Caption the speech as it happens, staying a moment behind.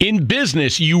In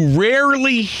business, you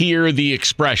rarely hear the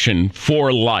expression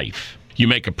for life. You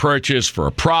make a purchase for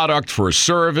a product, for a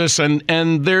service, and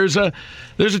there's a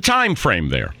time frame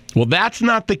there. Well, that's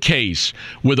not the case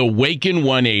with Awaken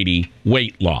 180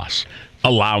 weight loss.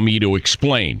 Allow me to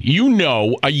explain. You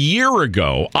know, a year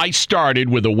ago, I started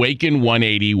with Awaken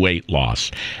 180 weight loss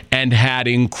and had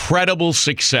incredible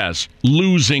success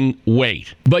losing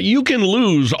weight. But you can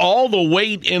lose all the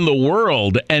weight in the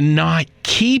world and not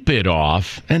keep it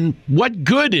off. And what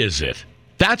good is it?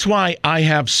 That's why I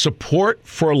have support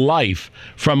for life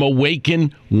from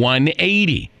Awaken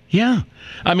 180. Yeah.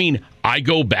 I mean, I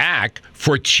go back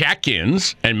for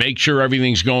check-ins and make sure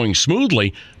everything's going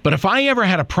smoothly. But if I ever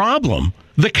had a problem,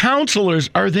 the counselors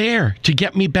are there to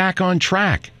get me back on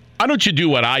track. Why don't you do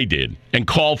what I did and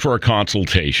call for a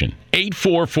consultation?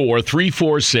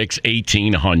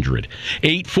 844-346-1800.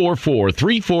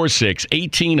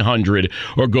 844-346-1800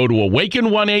 or go to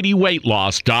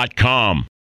awaken180weightloss.com.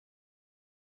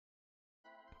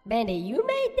 Mandy, you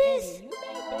made this?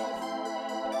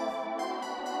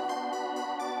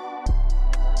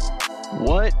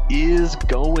 What is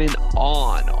going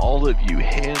on, all of you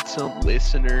handsome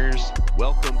listeners?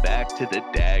 Welcome back to The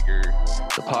Dagger,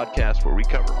 the podcast where we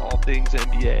cover all things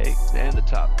NBA and the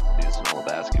top news in all of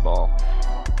basketball.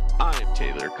 I'm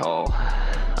Taylor Call.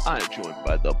 I'm joined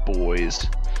by the boys,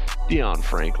 Dion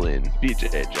Franklin,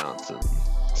 BJ Johnson.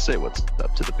 Say what's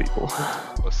up to the people.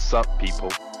 What's up, people?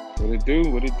 What it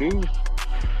do? What it do?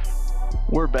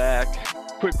 We're back.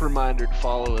 Quick reminder to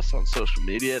follow us on social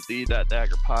media at the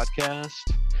Dagger Podcast.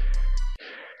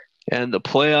 And the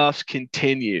playoffs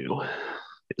continue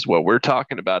is what we're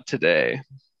talking about today.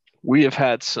 We have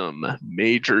had some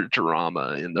major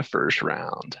drama in the first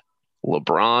round.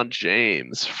 LeBron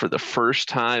James, for the first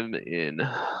time in,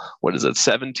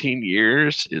 17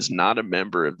 years, is not a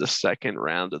member of the second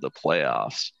round of the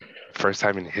playoffs. First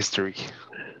time in history.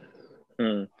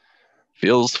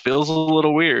 Feels a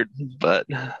little weird, but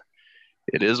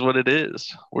it is what it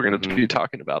is. We're going to be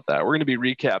talking about that. We're going to be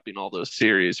recapping all those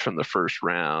series from the first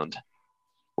round.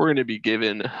 We're going to be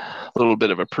giving a little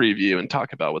bit of a preview and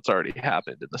talk about what's already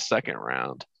happened in the second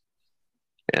round.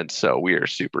 And so we are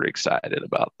super excited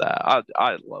about that.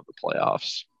 I love the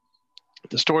playoffs.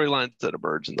 The storylines that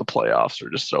emerge in the playoffs are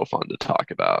just so fun to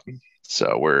talk about.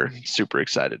 So we're super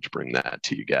excited to bring that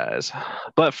to you guys.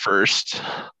 But first,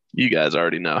 you guys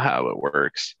already know how it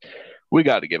works. We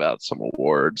got to give out some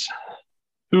awards.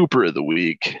 Hooper of the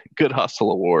Week, Good Hustle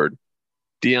Award.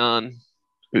 Dion,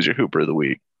 who's your Hooper of the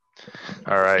Week?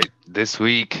 All right. This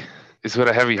week, it's with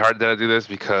a heavy heart that I do this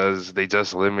because they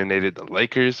just eliminated the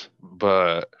Lakers.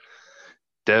 But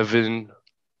Devin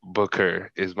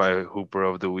Booker is my Hooper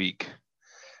of the Week.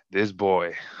 This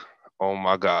boy, oh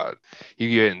my God.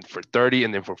 He getting for 30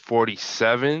 and then for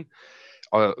 47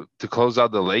 to close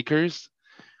out the Lakers.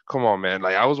 Come on, man.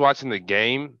 Like, I was watching the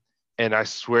game, and I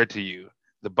swear to you,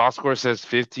 the box score says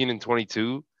 15 and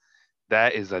 22.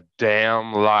 That is a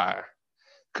damn lie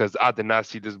because I did not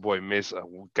see this boy miss a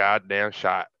goddamn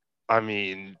shot. I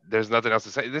mean, there's nothing else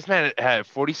to say. This man had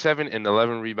 47 and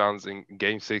 11 rebounds in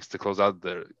Game 6 to close out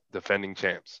the defending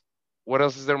champs. What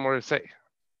else is there more to say?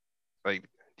 Like,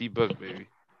 D-Book, baby.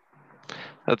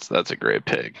 That's a great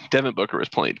pick. Devin Booker was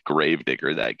playing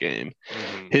Gravedigger that game.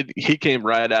 He came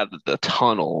right out of the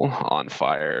tunnel on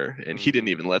fire, and he didn't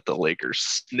even let the Lakers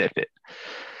sniff it.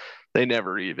 They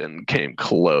never even came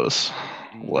close.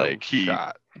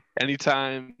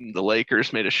 Anytime the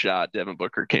Lakers made a shot, Devin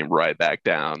Booker came right back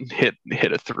down, hit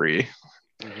a three.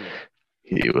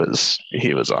 He was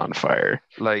on fire.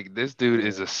 Like, this dude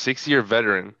is a 6-year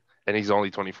veteran, and he's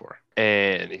only 24.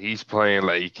 And he's playing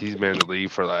like he's been in the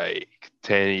league for like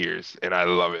 10 years, and I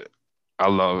love it. I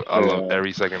love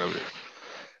every second of it.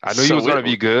 I knew he was going to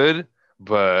be good,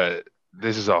 but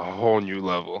this is a whole new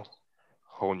level.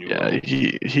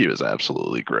 He was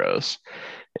absolutely gross.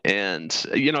 And,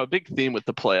 a big theme with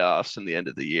the playoffs and the end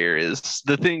of the year is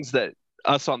the things that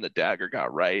us on the Dagger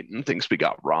got right and things we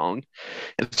got wrong.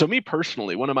 And so me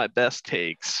personally, one of my best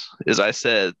takes is I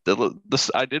said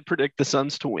I did predict the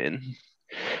Suns to win.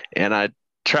 And I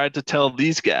tried to tell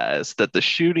these guys that the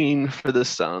shooting for the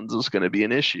Suns was going to be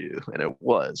an issue, and it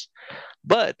was.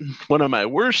 But one of my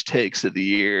worst takes of the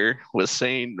year was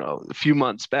saying a few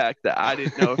months back that I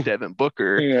didn't know if Devin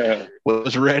Booker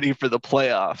was ready for the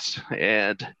playoffs.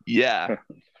 And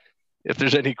if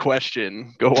there's any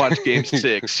question, go watch Game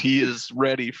 6. He is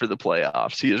ready for the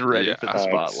playoffs. He is ready for the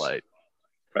spotlight.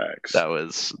 Facts. That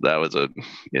was an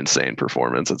insane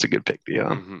performance. That's a good pick,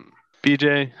 Dion.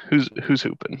 BJ, who's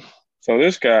hooping? So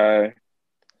this guy,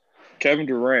 Kevin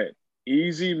Durant,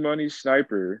 easy money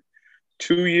sniper,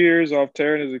 2 years off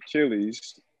tearing his Achilles,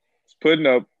 is putting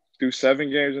up through 7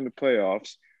 games in the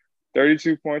playoffs.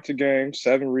 32 points a game,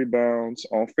 7 rebounds,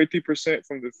 on 55%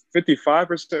 from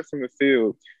the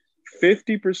field,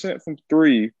 50% from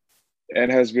three,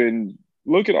 and has been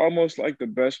looking almost like the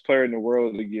best player in the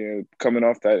world again, coming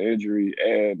off that injury.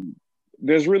 And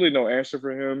there's really no answer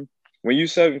for him. When you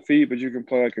 7 feet, but you can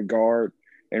play like a guard,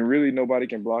 and really nobody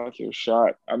can block your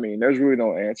shot. I mean, there's really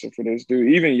no answer for this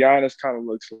dude. Even Giannis kind of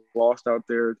looks lost out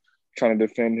there trying to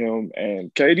defend him,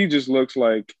 and KD just looks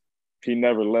like he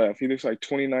never left. He looks like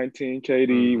 2019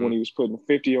 KD when he was putting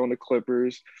 50 on the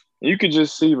Clippers. And you could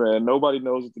just see, man, nobody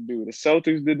knows what to do. The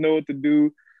Celtics didn't know what to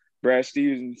do. Brad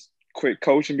Stevens quit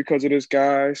coaching because of this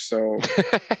guy. So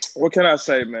what can I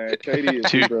say, man? KD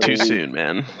is too soon,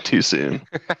 man. Too soon.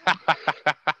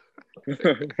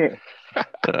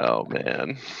 Oh,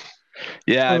 man.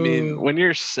 Yeah, I mean, when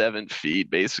you're 7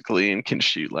 feet basically and can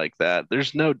shoot like that,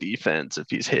 there's no defense if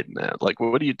he's hitting that. Like,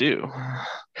 what do you do?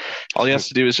 All he has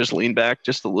to do is just lean back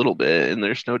just a little bit, and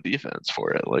there's no defense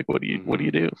for it. Like, what do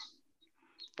you do?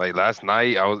 Like last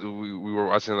night, we were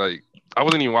watching. Like, I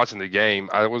wasn't even watching the game.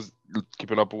 I was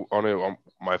keeping up on it on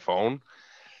my phone,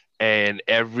 and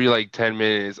every like 10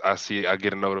 minutes, I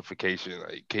get a notification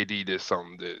like KD did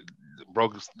something that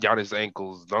broke Giannis'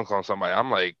 ankles, dunk on somebody.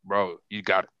 I'm like, bro, you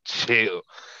gotta chill.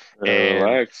 And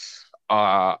relax.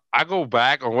 I go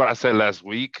back on what I said last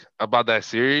week about that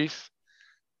series.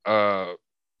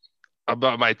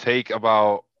 About my take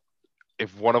about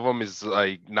if one of them is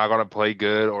like not gonna play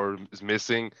good or is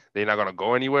missing, they're not gonna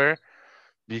go anywhere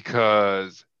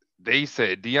because they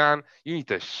said, Dion, you need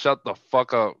to shut the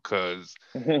fuck up because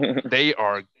they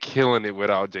are killing it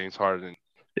without James Harden.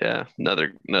 Yeah,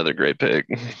 another great pick.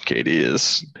 KD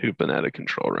is hooping out of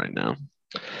control right now.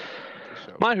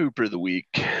 My hooper of the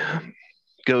week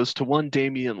goes to one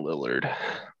Damian Lillard,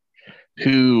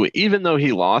 who, even though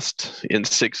he lost in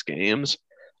 6 games,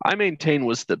 I maintain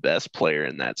was the best player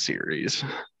in that series.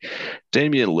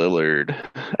 Damian Lillard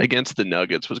against the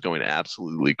Nuggets was going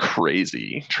absolutely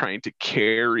crazy, trying to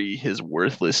carry his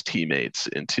worthless teammates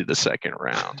into the second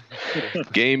round.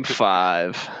 Game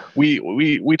 5,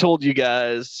 we told you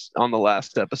guys on the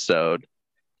last episode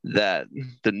that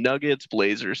the Nuggets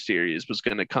Blazers series was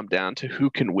going to come down to who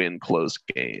can win close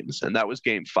games, and that was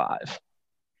Game 5.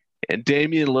 And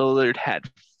Damian Lillard had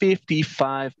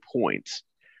 55 points.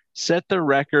 Set the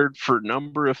record for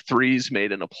number of threes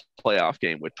made in a playoff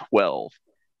game with 12.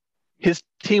 His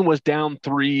team was down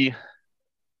 3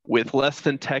 with less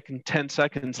than 10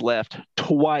 seconds left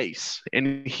twice,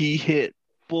 and he hit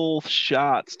both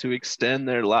shots to extend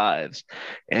their lives,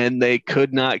 and they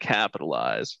could not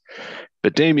capitalize.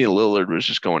 But Damian Lillard was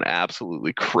just going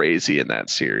absolutely crazy in that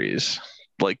series.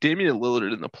 Like, Damian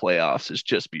Lillard in the playoffs is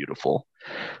just beautiful.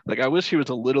 Like, I wish he was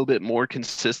a little bit more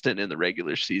consistent in the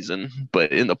regular season,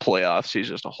 but in the playoffs, he's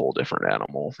just a whole different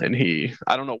animal. And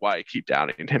I don't know why I keep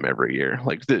doubting him every year.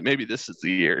 Like, maybe this is the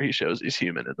year he shows he's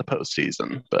human in the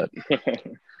postseason, but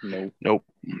nope.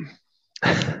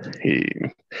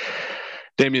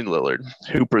 Damian Lillard,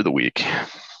 hooper of the week.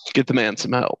 Get the man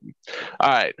some help.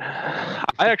 All right.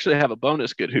 I actually have a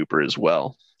bonus good hooper as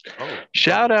well.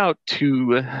 Shout out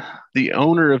to the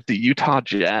owner of the Utah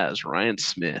Jazz, Ryan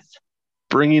Smith,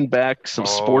 bringing back some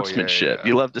sportsmanship. Yeah.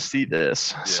 You love to see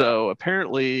this. Yeah. So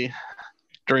apparently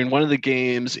during one of the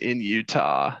games in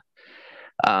Utah,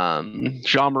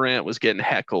 Ja Morant was getting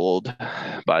heckled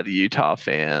by the Utah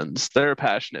fans. They're a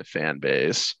passionate fan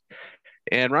base.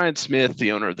 And Ryan Smith,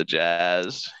 the owner of the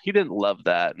Jazz, he didn't love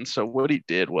that. And so what he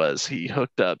did was he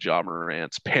hooked up Ja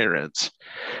Morant's parents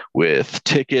with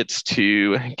tickets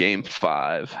to Game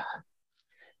 5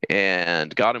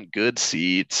 and got him good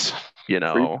seats,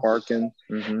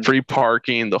 free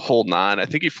parking, the whole 9. I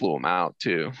think he flew him out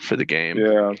too for the game.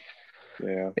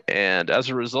 Yeah. And as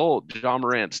a result, Ja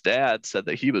Morant's dad said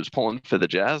that he was pulling for the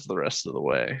Jazz the rest of the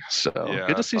way. So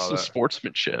good to see some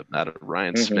sportsmanship out of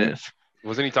Ryan Smith.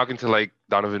 Wasn't he talking to like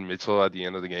Donovan Mitchell at the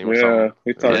end of the game or something? Yeah,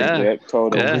 he thought he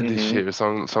told him. This shit or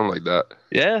something like that.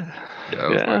 Yeah.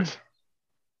 Nice.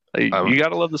 You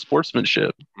gotta love the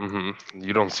sportsmanship.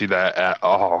 You don't see that at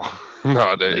all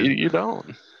nowadays. You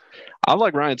don't. I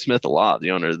like Ryan Smith a lot, the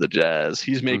owner of the Jazz.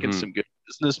 He's making some good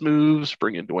business moves,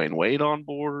 bringing Dwayne Wade on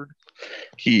board.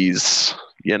 He's,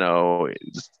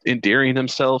 endearing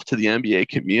himself to the NBA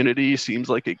community. Seems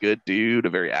like a good dude,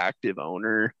 a very active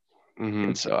owner.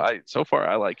 And so far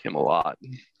I like him a lot.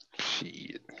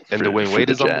 Shit. And Dwayne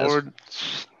Wade is on board.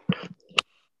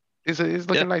 He's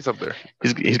looking nice up there.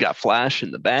 He's got flash in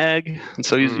the bag, and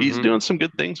so he's doing some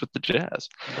good things with the Jazz.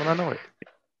 Well, I know it.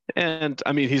 And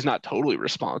I mean, he's not totally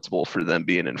responsible for them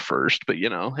being in first, but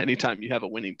anytime you have a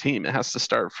winning team, it has to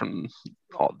start from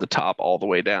the top all the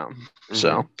way down.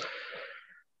 So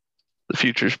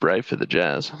future's bright for the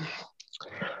Jazz.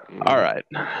 All right,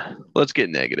 let's get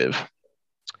negative.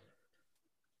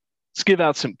 Let's give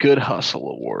out some good hustle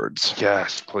awards.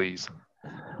 Yes, please.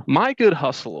 My good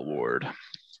hustle award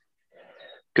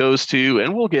goes to,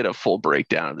 and we'll get a full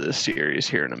breakdown of this series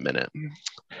here in a minute.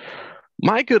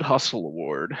 My good hustle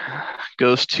award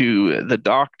goes to the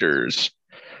doctors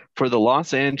for the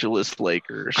Los Angeles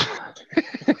Lakers.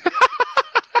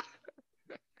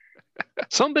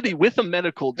 Somebody with a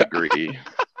medical degree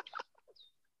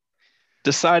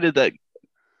decided that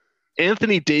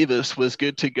Anthony Davis was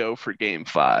good to go for game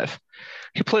 5.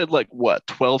 He played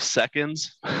 12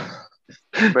 seconds?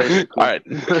 All right.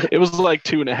 It was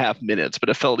 2.5 minutes, but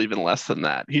it felt even less than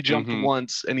that. He jumped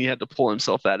once and he had to pull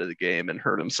himself out of the game and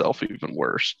hurt himself even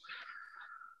worse.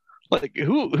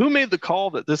 Who made the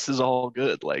call that this is all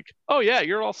good? Oh yeah,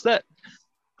 you're all set.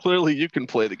 Clearly you can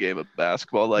play the game of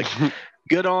basketball.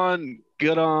 Good on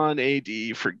AD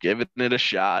for giving it a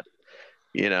shot.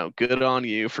 Good on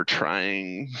you for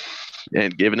trying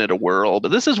and giving it a whirl. But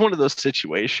this is one of those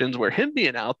situations where him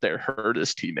being out there hurt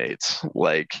his teammates.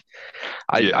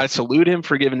 I salute him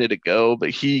for giving it a go,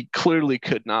 but he clearly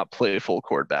could not play full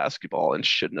court basketball and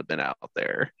shouldn't have been out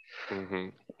there.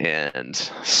 And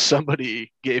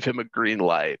somebody gave him a green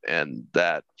light, and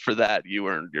for that you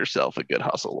earned yourself a good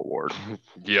hustle award.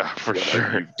 Yeah, for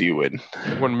sure. You would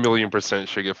 1,000,000%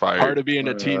 should get fired. Part of being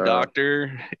a team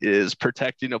doctor is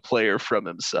protecting a player from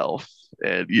himself,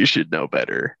 and you should know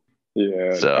better.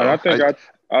 Yeah, so and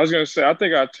I was gonna say, I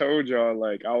think I told y'all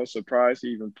I was surprised he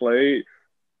even played.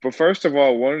 But first of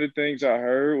all, one of the things I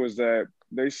heard was that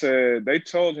they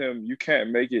told him you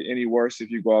can't make it any worse if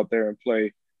you go out there and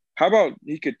play. How about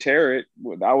he could tear it?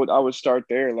 I would start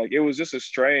there. It was just a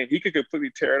strain. He could completely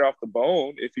tear it off the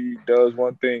bone if he does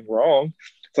one thing wrong.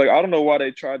 It's I don't know why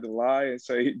they tried to lie and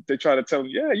say they tried to tell him,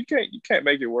 yeah, you can't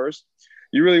make it worse.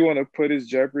 You really want to put his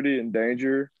jeopardy in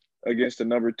danger against the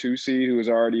number 2 seed who is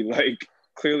already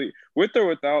clearly with or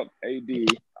without AD.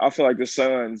 I feel like the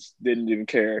Suns didn't even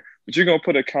care. But you're gonna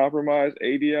put a compromised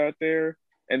AD out there,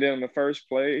 and then on the first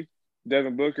play,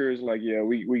 Devin Booker is yeah,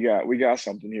 we got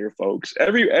something here, folks.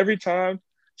 Every time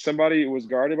somebody was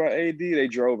guarded by AD, they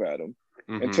drove at him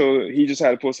until he just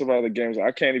had to pull somebody out of the game.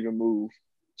 I can't even move.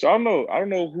 So I don't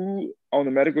know who on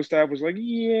the medical staff was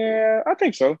yeah, I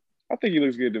think so. I think he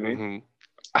looks good to me.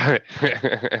 I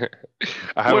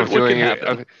have a feeling.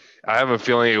 I have a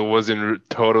feeling it wasn't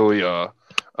totally a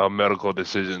medical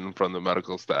decision from the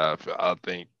medical staff. I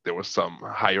think there was some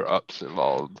higher ups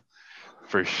involved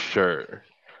for sure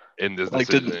in this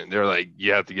decision. They're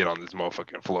you have to get on this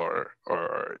motherfucking floor,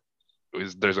 or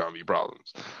there's gonna be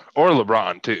problems. Or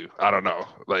LeBron too. I don't know.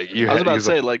 I was about to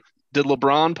say, did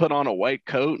LeBron put on a white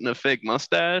coat and a fake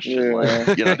mustache? Yeah.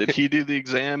 And, did he do the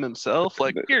exam himself?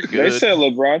 You're good. They said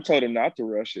LeBron told him not to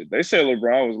rush it. They said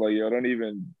LeBron was yo, don't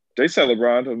even. They said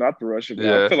LeBron told him not to rush it. But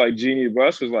I feel like Jeannie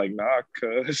Buss was nah,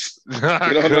 cuz you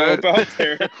don't know about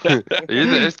there.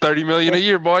 It's $30 million a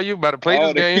year, boy. You better play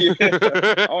this game. I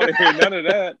don't want to hear none of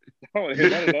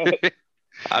that.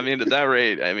 I mean, at that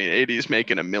rate, AD's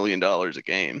making $1 million a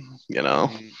game.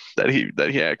 That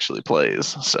he actually plays.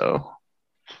 So.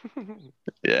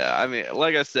 Yeah,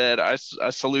 like I said, I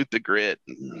salute the grit.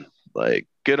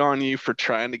 Good on you for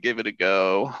trying to give it a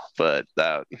go, but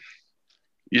that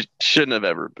you shouldn't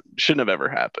have ever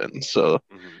happened. So,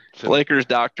 Lakers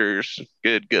doctors,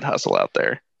 good hustle out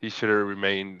there. He should have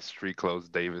remained street clothes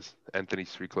Davis. Anthony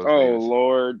street clothes Davis. Davis.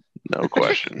 Lord, no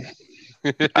question.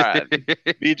 All right,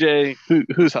 BJ,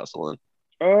 who's hustling?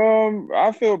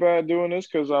 I feel bad doing this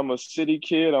because I'm a city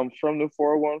kid. I'm from the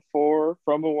 414,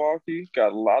 from Milwaukee.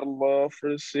 Got a lot of love for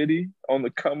the city on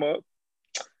the come up.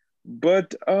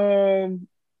 But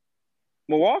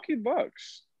Milwaukee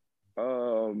Bucks,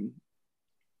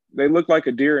 they look like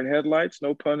a deer in headlights.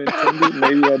 No pun intended.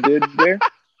 Maybe I did there.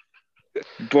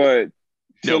 But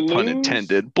no pun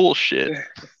intended. Bullshit.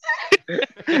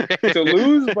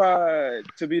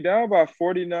 To be down by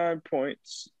 49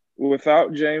 points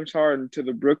without James Harden to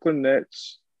the Brooklyn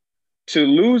Nets, to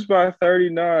lose by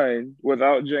 39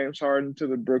 without James Harden to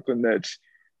the Brooklyn Nets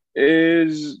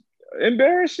is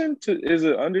embarrassing. Is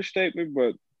an understatement,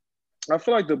 but I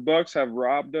feel like the Bucks have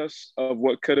robbed us of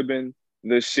what could have been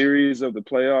the series of the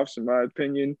playoffs, in my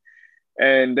opinion.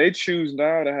 And they choose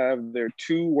now to have their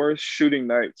 2 worst shooting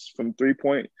nights from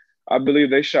 3-point. I believe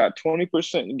they shot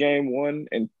 20% in game 1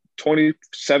 and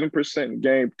 27% in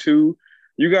game 2.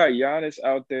 You got Giannis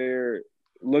out there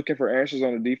looking for answers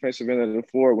on the defensive end of the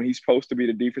floor when he's supposed to be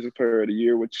the defensive player of the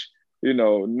year, which,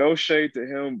 no shade to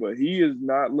him, but he is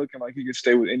not looking like he can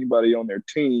stay with anybody on their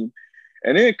team.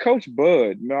 And then Coach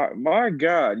Bud, my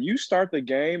God, you start the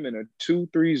game in a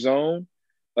 2-3 zone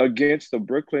against the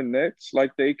Brooklyn Nets,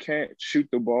 like they can't shoot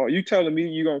the ball. You telling me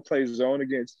you're gonna play zone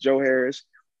against Joe Harris,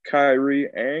 Kyrie,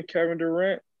 and Kevin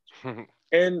Durant?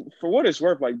 And for what it's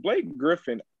worth, like Blake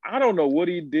Griffin, I don't know what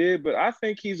he did, but I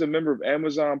think he's a member of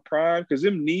Amazon Prime because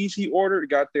them knees he ordered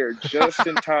got there just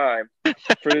in time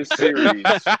for this series.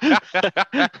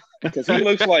 Because he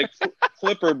looks like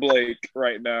Clipper Blake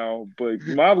right now. But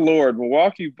my lord,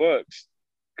 Milwaukee Bucks,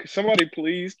 could somebody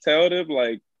please tell them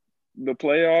like the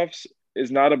playoffs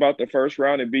is not about the first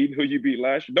round and beating who you beat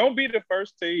last year. Don't be the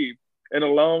first team in a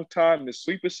long time to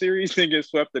sweep a series and get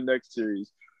swept the next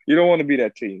series. You don't want to be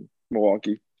that team,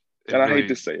 Milwaukee. And I hate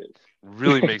to say it.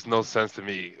 Really makes no sense to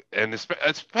me. And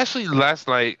especially last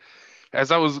night,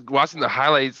 as I was watching the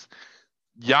highlights,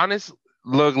 Giannis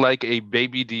looked like a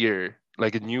baby deer,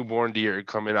 like a newborn deer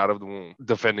coming out of the womb,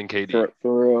 defending KD.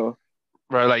 For real.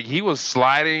 Right, like he was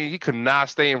sliding. He could not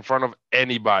stay in front of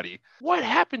anybody. What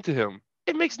happened to him?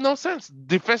 It makes no sense.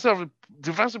 Defensive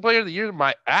player of the year,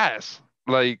 my ass.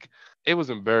 Like, it was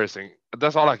embarrassing.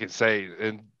 That's all I can say.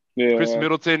 And Chris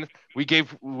Middleton,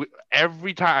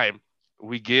 every time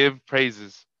we give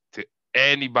praises to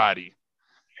anybody.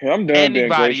 Hey, I'm done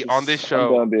anybody being on this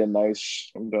show. I'm done being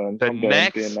nice. I'm done. The I'm done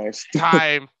next being nice.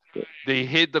 time they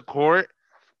hit the court,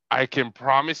 I can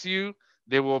promise you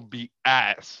they will be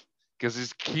ass. Because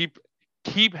it's keep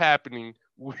happening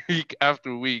week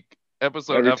after week,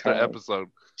 episode after episode.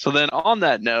 So then on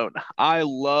that note, I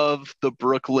love the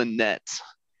Brooklyn Nets.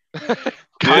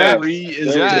 Kyrie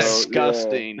is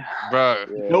disgusting. Bro,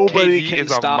 nobody KD can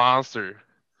is stop. A monster.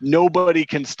 Nobody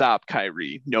can stop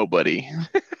Kyrie. Nobody.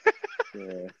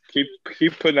 Yeah.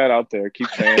 Keep putting that out there. Keep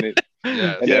saying it.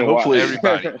 Yeah, hopefully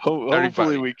everybody.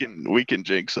 Hopefully we can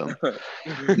jinx them.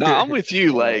 No, I'm with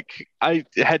you. Like, I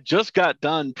had just got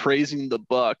done praising the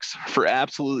Bucks for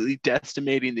absolutely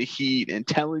decimating the Heat and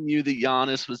telling you that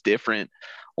Giannis was different,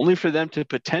 only for them to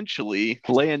potentially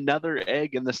lay another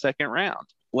egg in the second round.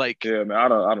 Like, yeah, man,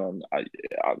 I don't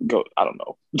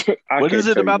know. What is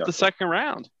it about the second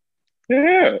round?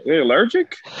 Yeah, they're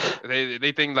allergic.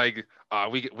 They think like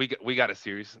we got a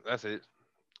series. That's it.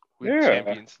 We're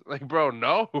champions. Like, bro,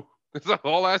 no. It's a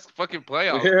whole ass fucking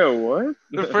playoff. Yeah, what?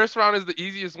 The first round is the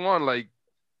easiest one. Like,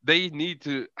 they need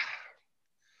to.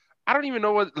 I don't even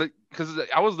know what, like, because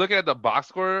I was looking at the box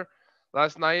score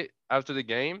last night after the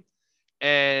game,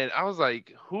 and I was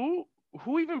like, who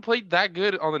even played that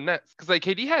good on the Nets? Because like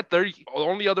KD had 30. The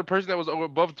only other person that was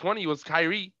above 20 was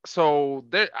Kyrie. So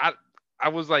there, I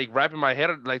was like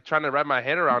trying to wrap my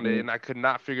head around it, and I could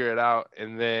not figure it out.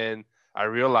 And then I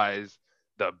realized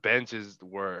the benches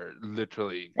were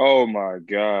literally, oh my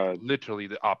god, literally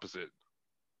the opposite.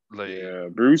 Like, yeah,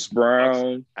 Bruce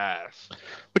Brown ass.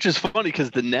 Which is funny because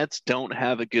the Nets don't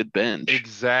have a good bench.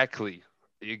 Exactly.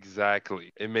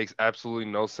 It makes absolutely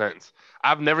no sense.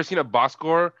 I've never seen a box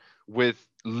score with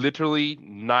literally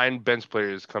 9 bench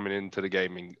players coming into the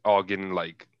game and all getting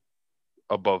like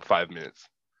above 5 minutes.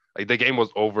 Like, the game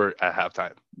was over at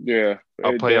halftime. Yeah,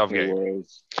 a playoff game.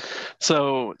 Was.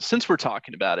 So since we're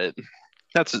talking about it,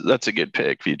 that's a good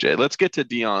pick, VJ. Let's get to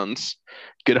Dion's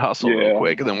good hustle real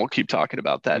quick, and then we'll keep talking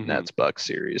about that Nets Bucks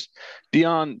series.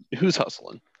 Dion, who's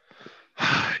hustling?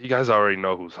 You guys already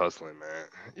know who's hustling, man.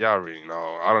 Y'all already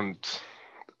know. I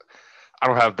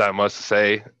don't have that much to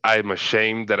say. I'm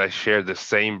ashamed that I share the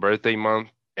same birthday month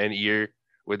and year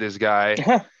with this guy.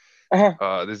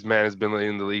 This man has been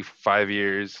in the league for 5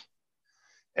 years,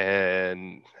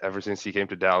 and ever since he came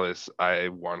to Dallas, I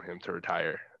want him to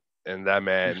retire. And that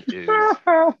man is.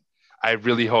 I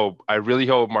really hope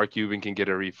Mark Cuban can get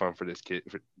a refund for this kid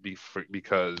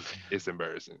because it's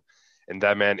embarrassing. And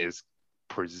that man is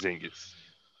Porzingis.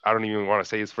 I don't even want to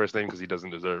say his first name because he doesn't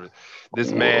deserve it.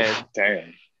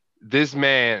 This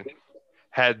man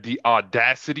had the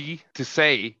audacity to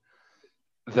say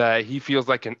that he feels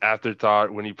like an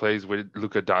afterthought when he plays with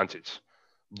Luka Doncic.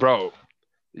 Bro,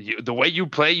 the way you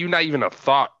play, you're not even a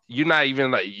thought. You're not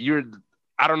even like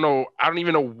I don't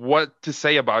even know what to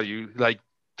say about you. Like,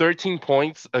 13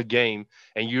 points a game,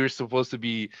 and you're supposed to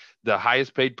be the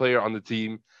highest paid player on the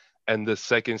team and the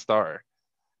second star.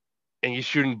 And you're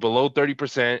shooting below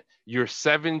 30%. You're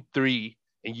 7-3,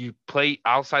 and you play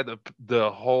outside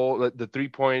the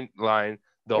 3-point line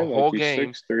the whole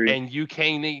game, 6'3". And you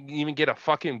can't even get a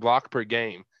fucking block per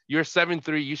game. You're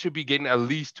 7-3. You should be getting at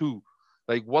least 2.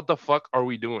 Like, what the fuck are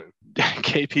we doing?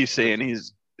 KP saying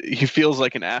he feels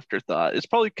like an afterthought. It's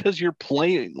probably because you're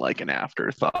playing like an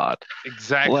afterthought.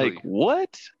 Exactly. Like,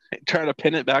 what? Trying to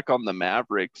pin it back on the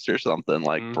Mavericks or something.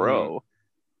 Like, bro,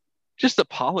 just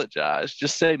apologize.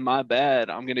 Just say, my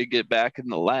bad. I'm going to get back in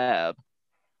the lab.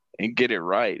 and get it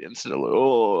right instead of like,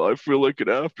 oh, I feel like an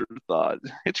afterthought.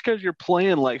 It's because you're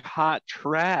playing like hot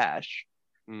trash.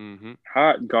 Mm-hmm.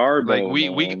 Hot Like garbo, we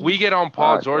man. get on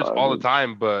Paul Hot George all the garbage.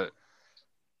 time, but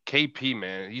KP,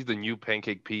 man, he's the new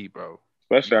Pancake P, bro.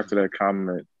 Especially after that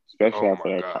comment. Especially Oh my after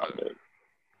that god, comment.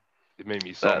 it made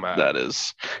me so That mad.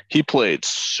 is, he played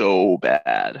so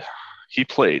bad. He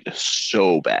played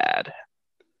so bad.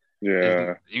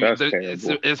 Yeah, that's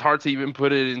terrible. It's hard to even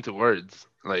put it into words.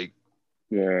 Like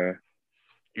Yeah.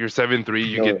 you're 7'3",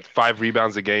 you No, get 5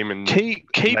 rebounds a game and not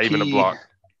even a KP block.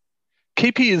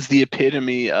 KP is the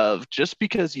epitome of just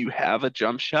because you have a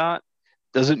jump shot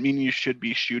doesn't mean you should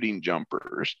be shooting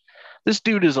jumpers. This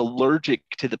dude is allergic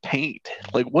to the paint.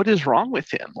 Like, what is wrong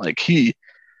with him? Like he's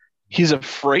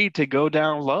afraid to go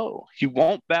down low. He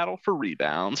won't battle for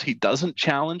rebounds. He doesn't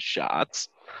challenge shots.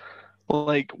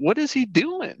 Like, what is he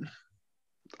doing?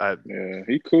 yeah,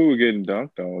 he cool with getting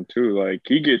dunked on too. Like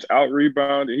he gets out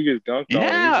rebounded, he gets dunked on, and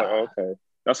he's like, Yeah. okay,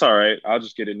 that's all right. I'll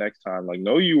just get it next time. Like,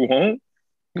 no, you won't.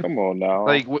 Come on now.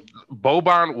 Like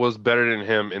Boban was better than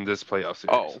him in this playoff series.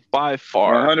 Oh, by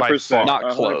far. By far. 100%.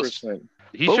 Not close. 100%.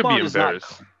 He should be Boban is not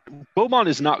embarrassed. Boban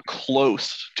is not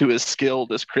close to as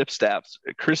skilled as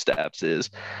Kristaps is,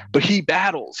 but he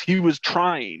battles. He was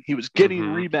trying. He was getting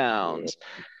Mhm. rebounds.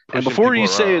 And Pushing before you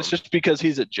people say it's around. just because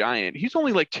he's a giant, he's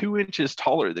only like 2 inches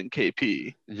taller than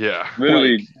KP. Yeah.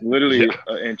 Literally yeah.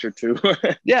 an inch or two.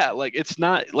 Yeah, like it's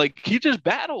not like he just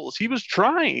battles. He was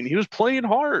trying. He was playing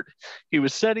hard. He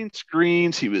was setting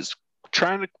screens. He was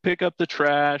trying to pick up the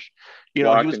trash. He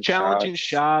was Blocking challenging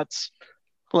shots. shots.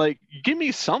 Like, give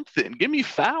me something. Give me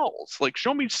fouls. Like,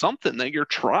 show me something that you're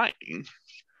trying.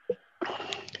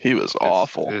 He was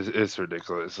awful. It's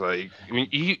ridiculous. Like I mean,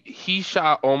 he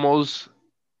shot almost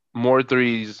more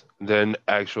threes than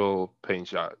actual paint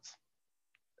shots,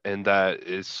 and that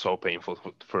is so painful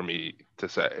for me to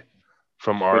say.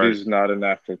 From But our, he's not an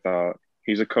afterthought.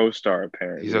 He's a co-star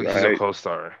apparently. he's a right?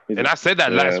 co-star, He's and a- I said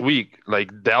that yeah. last week.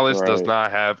 Like Dallas does Right.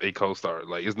 not have a co-star.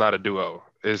 Like it's not a duo.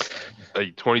 It's a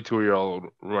 22-year-old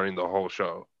running the whole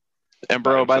show. And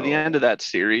bro, by the himself. end of that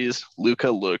series,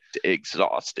 Luka looked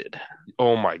exhausted.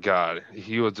 Oh my god,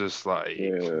 he was just like,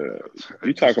 Yeah. just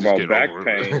You talk about get back over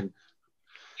it. pain.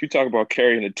 You talk about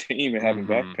carrying a team and having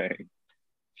Mhm. back pain.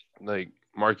 Like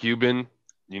Mark Cuban,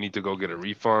 you need to go get a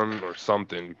refund or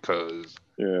something because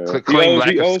Yeah. claim lack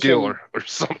he of owes skill him, or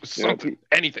something,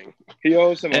 anything. he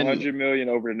owes him And- $100 million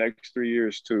over the next 3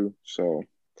 years too. So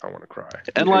I want to cry.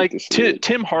 And You hate like to see it.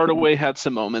 Tim Hardaway had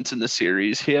some moments in the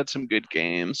series. He had some good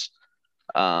games.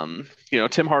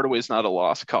 Tim Hardaway's not a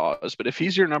lost cause, but if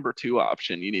he's your number 2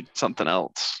 option, you need something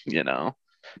else. Tim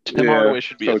Yeah, Hardaway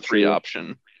should be so a 3 true.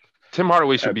 option. Tim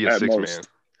Hardaway should be a At 6 most.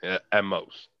 man at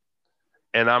most.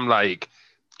 And I'm like,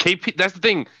 KP. That's the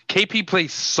thing. KP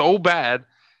plays so bad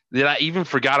that I even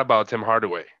forgot about Tim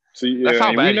Hardaway. So That's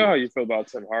how we bad know he how was. you feel about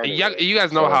Tim Hardaway. And you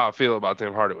guys know how I feel about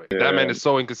Tim Hardaway. That man is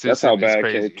so inconsistent. That's how It's bad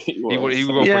crazy. KP He was.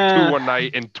 would go Yeah. for 2 one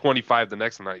night and 25 the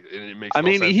next night. And it makes I no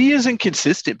mean, sense. he isn't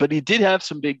consistent, but he did have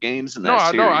some big games in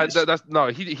that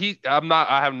series. He. I'm not.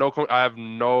 I have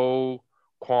no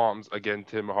qualms against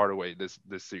Tim Hardaway this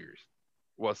series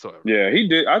whatsoever. Yeah, he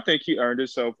did. I think he earned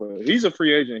himself he's a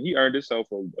free agent. He earned himself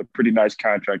a pretty nice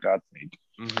contract, I think.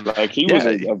 Mhm. Like he was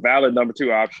a valid number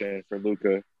 2 option for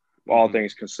Luka, all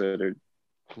things considered.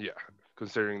 Yeah,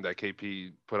 considering that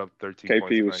KP put up 13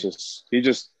 KP points was he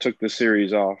just took the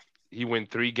series off. He went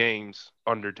 3 games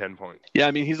under 10 points. Yeah,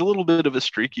 I mean, he's a little bit of a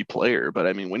streaky player, but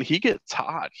I mean, when he gets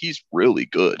hot, he's really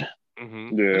good.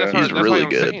 Mm-hmm. Yeah, he's really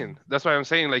good. Saying. That's why I'm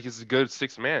saying like he's a good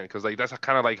 6 man because like that's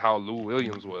kind of like how Lou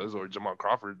Williams was or Jamal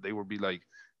Crawford. They would be like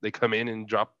they come in and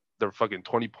drop their fucking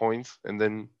 20 points and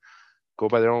then go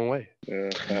by their own way. Yeah,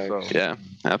 So, Yeah,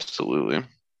 absolutely.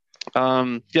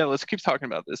 Let's keep talking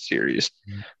about this series.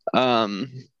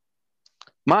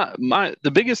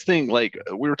 The biggest thing, like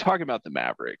we were talking about the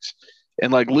Mavericks,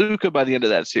 and like Luka by the end of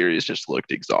that series just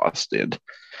looked exhausted,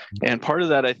 and part of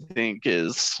that I think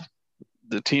is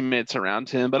the teammates around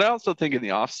him, but I also think in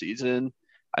the off season,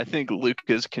 I think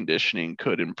Luka's conditioning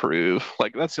could improve.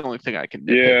 Like that's the only thing I can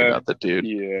nitpick about the dude.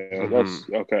 Yeah, that's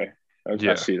okay.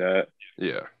 I see that.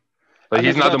 Yeah, like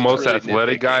he's not the most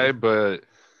athletic guy, but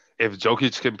if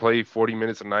Jokic can play 40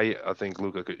 minutes a night, I think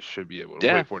Luka should be able to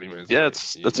play 40 minutes. Yeah,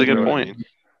 that's a good point.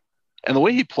 And the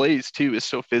way he plays too is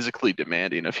so physically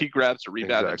demanding. If he grabs a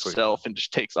rebound himself and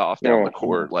just takes off down the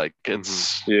court, like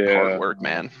it's hard work,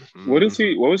 man. What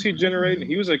was he generating?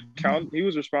 He was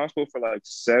responsible for like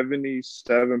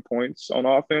 77 points on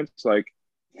offense, like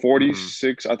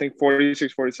 46, I think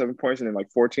 46, 47 points, and then like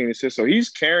 14 assists. So he's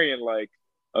carrying like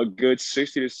a good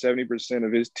 60 to 70%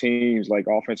 of his team's like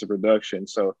offensive production.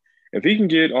 So If he can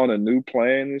get on a new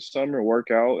plan this summer,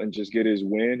 work out, and just get his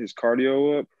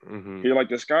cardio up, Mm-hmm.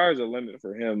 the sky's the limit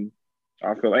for him.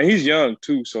 I feel like he's young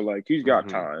too, so like he's got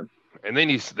Mm-hmm. time. And they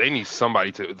need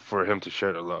somebody for him to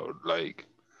share the load, like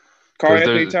Carl because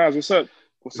Anthony there's Towns, what's up?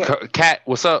 What's up? Cat.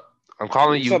 What's up? I'm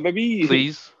calling What's you, up, baby?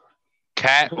 please.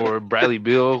 Cat or Bradley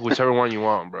Beal, whichever one you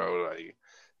want, bro. Like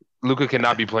Luka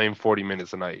cannot be playing 40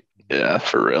 minutes a night. Yeah,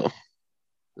 for real.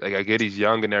 Like I get he's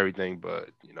young and everything, but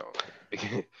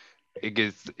it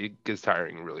gets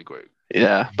tiring really quick.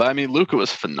 Yeah, but I mean, Luca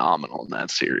was phenomenal in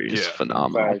that series. Yeah.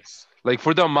 Phenomenal. Facts. Like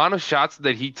for the amount of shots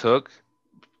that he took,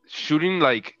 shooting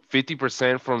like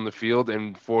 50% from the field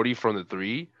and 40 from the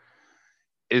three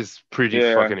is pretty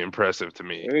Yeah. fucking impressive to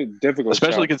me. Very difficult,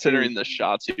 Especially shots, considering too. the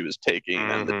shots he was taking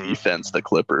and the Mhm. defense the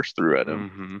Clippers threw at him.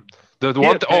 Mm-hmm. The He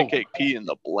one had pancake P in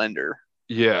the blender.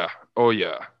 yeah. Oh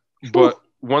yeah. But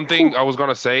one thing I was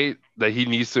gonna say that he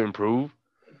needs to improve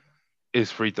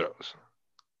is free throws.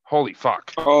 Holy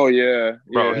fuck. Oh yeah,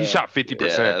 Bro, yeah. he shot Yeah,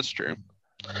 50%. that's true.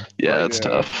 Yeah, Like, that's yeah.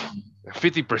 tough.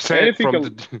 50% And if he from can-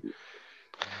 the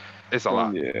it's a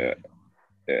lot. Yeah,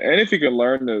 and if he can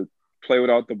learn to play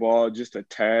without the ball just a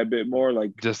tad bit more,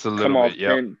 like Just a come little off bit.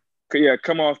 Yep.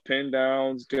 come off pin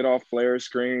downs, get off flare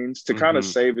screens to kind of Mhm.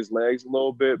 save his legs a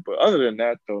little bit. But other than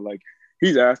that, though, like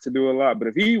he's asked to do a lot. But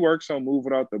if he works on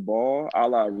moving out the ball, a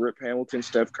la Rip Hamilton,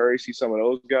 Steph Curry, see some of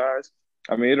those guys,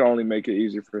 I mean, it'll only make it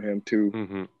easier for him too.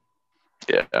 Mm-hmm.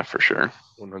 Yeah, for sure.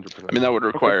 100%. I mean, that would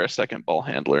require a second ball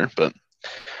handler, but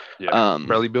Yeah.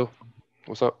 Bradley Bill,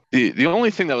 what's up? the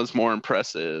only thing that was more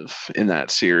impressive in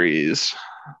that series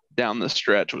down the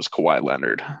stretch was Kawhi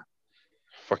Leonard.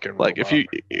 Fucking Like robot.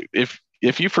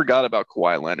 if you forgot about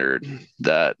Kawhi Leonard,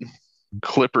 that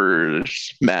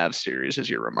Clippers Mavs series is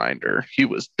your reminder. He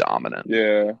was dominant.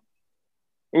 Yeah.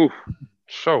 Ooh.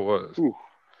 Sure was. Ooh.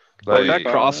 Like Like,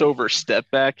 that crossover step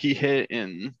back he hit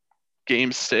in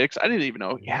Game 6, I didn't even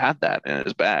know he had that in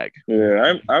his bag.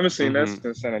 Yeah, I haven't seen that Mhm.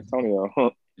 since San Antonio.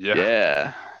 yeah.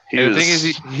 Yeah. And the thing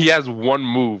is, he has one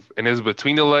move, and it's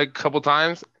between the leg couple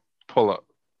times, pull up.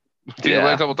 Between the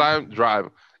leg couple times, drive.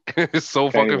 It's so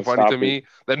Can't fucking even funny stop to me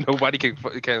that nobody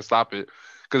can stop it,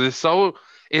 because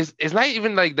it's not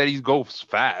even like that he goes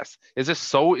fast. It's just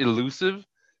so elusive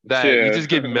that you Yeah. just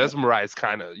get mesmerized,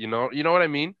 kind of. You know what I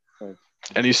mean?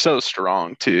 and he's so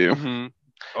strong too. Mm-hmm.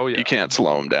 Oh yeah. You can't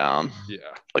slow him down. Yeah.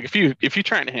 Like if you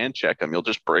try and hand check him, you'll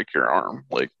just break your arm.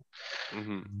 Like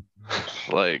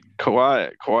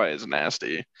Kawhi is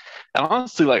nasty. And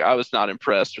honestly, like I was not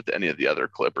impressed with any of the other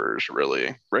Clippers,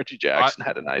 really. Reggie Jackson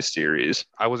had a nice series.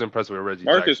 I was impressed with Reggie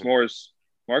Marcus Jackson.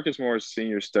 Marcus Morris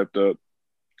Sr. stepped up.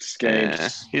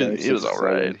 He was all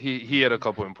right. He had a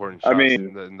couple important shots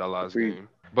in the last game.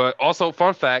 But also,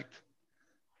 fun fact,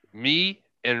 me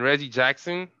and Reggie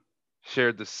Jackson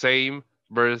shared the same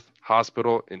birth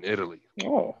hospital in Italy.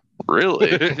 Oh,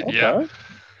 really? Yeah.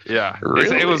 Yeah.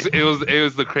 Really? It was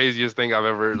the craziest thing I've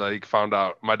ever like found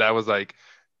out. My dad was like,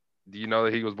 "Do you know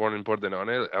that he was born in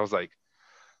Pordenone?" I was like,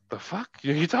 "The fuck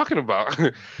are you talking about?"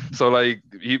 So like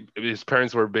his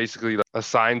parents were basically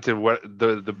assigned to what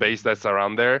the base that's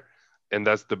around there, and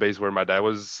that's the base where my dad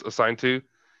was assigned to,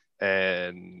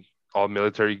 and all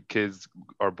military kids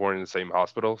are born in the same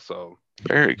hospital. So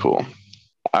Very cool.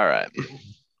 All right.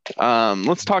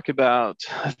 Let's talk about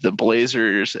the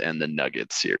Blazers and the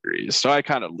Nuggets series. So I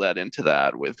kind of led into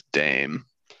that with Dame.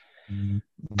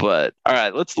 But all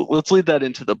right, let's lead that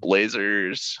into the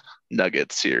Blazers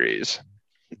Nuggets series.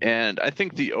 And I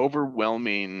think the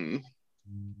overwhelming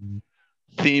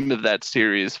theme of that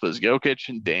series was Jokic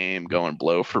and Dame going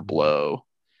blow for blow,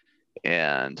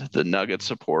 and the Nuggets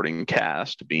supporting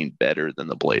cast being better than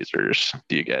the Blazers.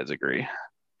 Do you guys agree?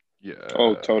 yeah.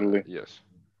 Oh, totally. Yes.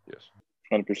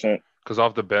 100%. Because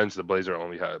off the bench, the Blazer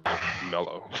only had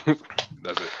Melo.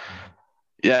 That's it.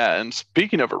 Yeah, and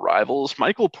speaking of arrivals,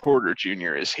 Michael Porter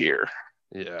Jr. is here.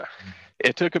 Yeah.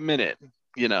 It took a minute,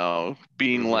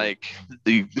 being like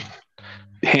the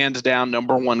hands down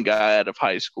number one guy out of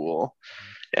high school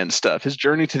and stuff. His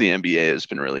journey to the NBA has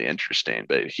been really interesting,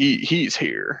 but he's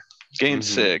here. Game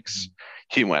 6,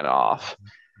 he went off.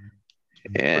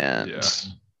 And he's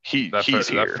here.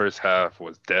 That first half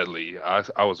was deadly.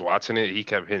 I was watching it. He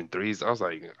kept hitting threes. I was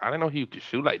like, I didn't know he could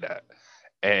shoot like that.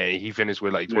 And he finished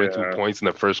with like 22 points in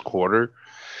the first quarter.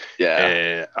 Yeah.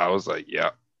 And I was like,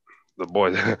 yeah, the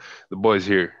boy's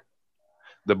here.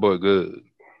 The boy good.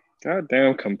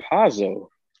 Goddamn Campazzo.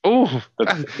 Oh, the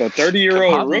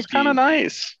 30-year-old rookie. kind of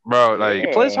nice, bro. Like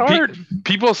he plays hard.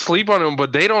 People sleep on him,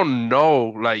 but they don't know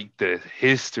like the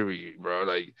history, bro.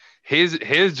 Like his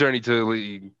journey to the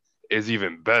league is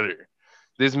even better.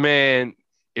 This man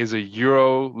is a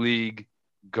Euro League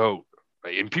GOAT,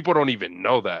 like, and people don't even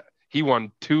know that. He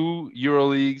won 2 Euro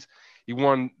leagues. He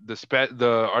won the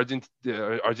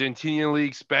Argentinian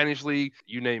league, Spanish league,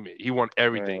 you name it. He won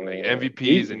everything, like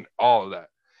MVPs and all of that.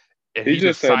 And he's he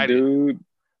just that decided. dude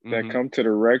that come to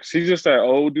the Rex. He's just that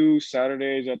old dude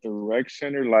Saturdays at the Rec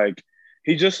Center. Like,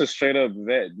 he's just a straight up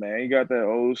vet, man. He got that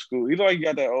old school. He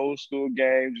got that old school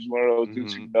game. Just one of those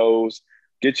dudes who knows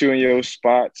get you in your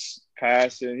spots,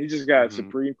 passing. He just got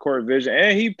Supreme Court vision,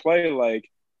 and he play like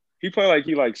he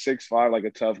 6'5", like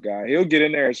a tough guy. He'll get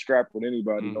in there and scrap with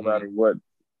anybody, no matter what.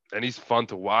 And he's fun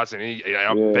to watch, and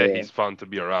I bet he's fun to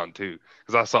be around too.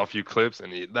 Because I saw a few clips,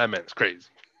 and that man's crazy.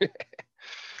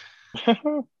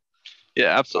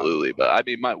 Yeah, absolutely. But I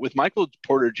mean, with Michael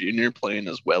Porter Jr. playing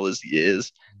as well as he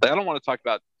is, I don't want to talk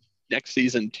about next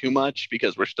season too much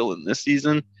because we're still in this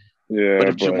season. Yeah, but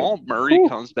if Jamal Murray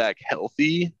comes back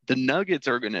healthy, the Nuggets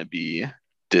are going to be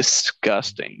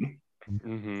disgusting.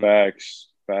 Facts.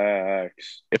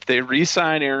 If they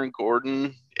re-sign Aaron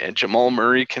Gordon and Jamal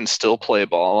Murray can still play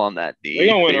ball on that knee, they're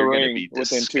going to win a ring ring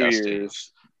within 2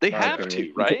 years. They have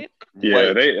to, right?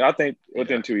 Yeah, I think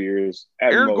within 2 years.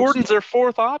 Aaron Gordon's their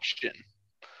fourth option.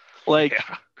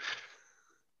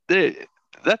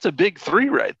 That's a big three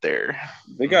right there.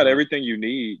 They got everything you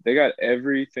need.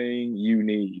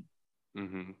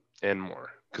 And more.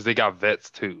 Because they got vets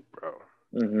too, bro.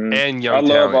 And young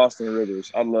talent. I love Austin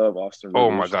Rivers.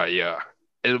 Oh, my God, yeah.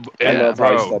 I love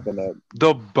how he's stepping up.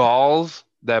 The balls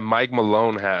that Mike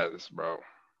Malone has, bro,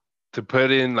 to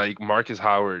put in like Marcus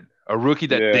Howard, a rookie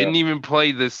that didn't even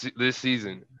play this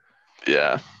season.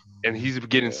 Yeah. And he's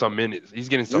getting some minutes. He's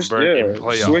getting some burn in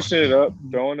playoffs. Switching it up,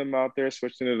 throwing him out there,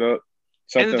 switching it up.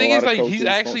 And the thing is, like, he's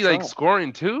actually like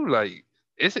scoring too. Like,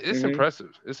 it's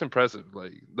impressive. It's impressive.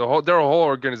 Like their whole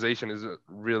organization is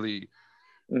really,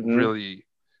 really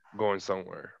going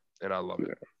somewhere, and I love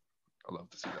it. I love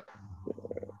to see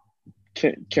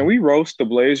that. Can we roast the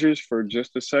Blazers for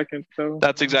just a second, though?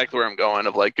 That's exactly where I'm going.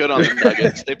 Of like, good on the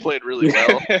Nuggets. They played really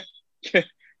well.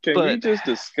 Can we just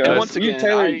discuss? Once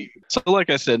again, so like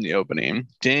I said in the opening,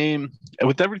 Dame,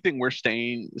 with everything we're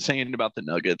saying about the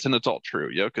Nuggets, and it's all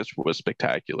true. Jokic was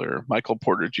spectacular. Michael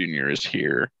Porter Jr. is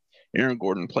here. Aaron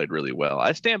Gordon played really well.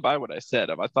 I stand by what I said.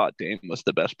 I thought Dame was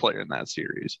the best player in that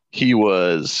series. He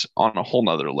was on a whole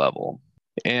nother level.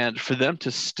 And for them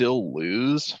to still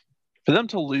lose,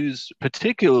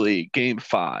 particularly Game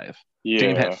 5,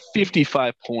 Dame had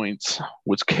 55 points,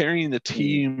 was carrying the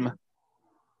team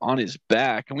on his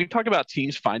back. And we talk about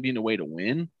teams finding a way to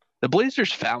win. The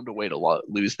Blazers found a way to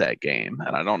lose that game,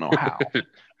 and I don't know how.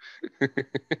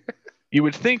 You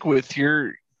would think with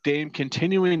your Dame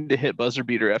continuing to hit buzzer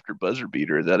beater after buzzer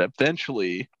beater that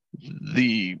eventually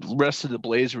the rest of the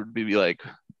Blazers would be like,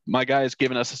 my guy's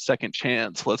giving us a second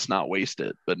chance. Let's not waste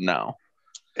it. But no,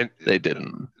 and they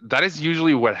didn't. That is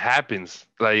usually what happens.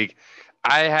 Like,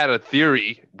 I had a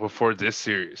theory before this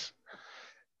series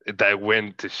that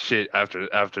went to shit after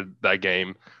that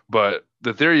game. But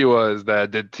the theory was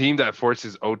that the team that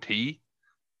forces OT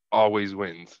always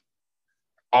wins.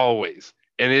 Always.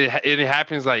 And it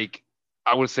happens like,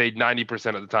 I would say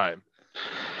 90% of the time.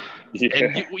 Yeah.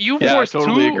 And you force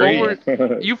totally two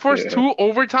two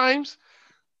overtimes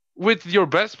with your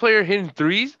best player hitting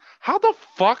threes. How the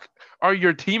fuck are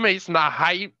your teammates not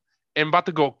hyped and about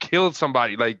to go kill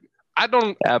somebody? Like, I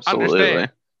don't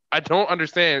understand. I don't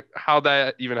understand how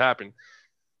that even happened.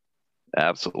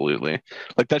 Absolutely.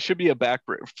 Like, that should be a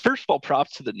backbreaker. First of all,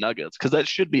 props to the Nuggets, because that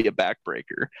should be a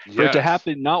backbreaker. Yes. For it to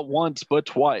happen not once, but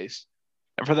twice.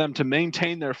 And for them to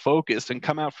maintain their focus and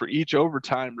come out for each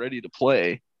overtime ready to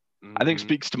play, I think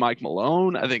speaks to Mike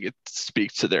Malone. I think it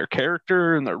speaks to their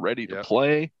character, and they're ready to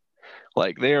play.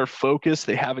 Like, they are focused.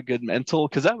 They have a good mental,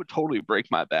 because that would totally break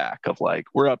my back of like,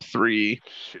 we're up 3.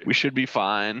 Shit. We should be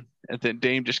fine. And then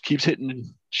Dame just keeps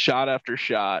hitting shot after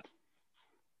shot.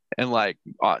 And like,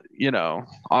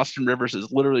 Austin Rivers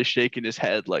is literally shaking his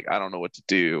head like, I don't know what to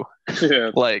do.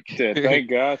 Yeah, like, thank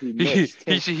God he missed.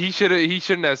 he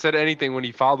shouldn't have said anything when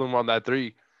he fouled him on that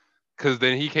 3, because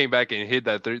then he came back and hit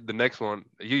that the next one.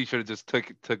 He should have just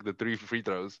took the 3 free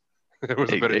throws. There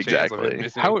was a better chance of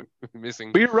him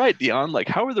missing. But you're right, Dion. Like,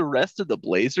 how are the rest of the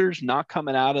Blazers not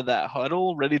coming out of that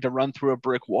huddle ready to run through a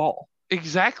brick wall?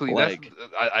 Exactly. Like,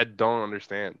 I don't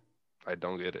understand. I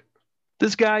don't get it.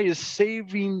 This guy is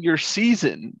saving your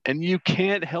season, and you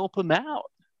can't help him out.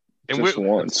 And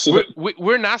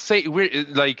we're not saying, we're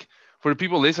like, for the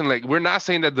people listening, like, we're not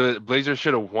saying that the Blazers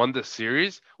should have won the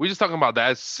series. We're just talking about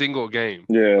that single game.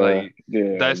 Yeah,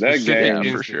 that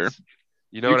game for sure.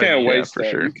 You know, you can't I mean? waste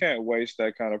that. Sure. You can't waste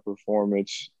that kind of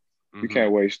performance. You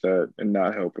can't waste that and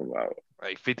not help him out.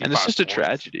 Like 55 and it's just points. A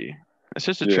tragedy. It's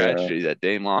just a tragedy that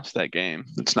Dame lost that game.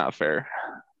 It's not fair.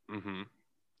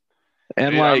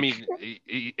 And I like, mean,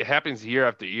 it happens year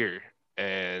after year,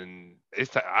 and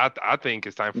I think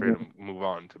it's time for him to move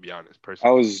on. To be honest,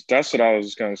 personally. That's what I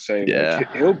was gonna say. Like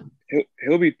yeah.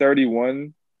 he'll be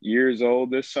 31 years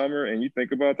old this summer, and you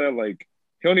think about that, like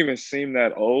he don't even seem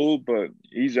that old, but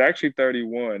he's actually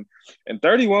 31, and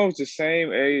 31 was the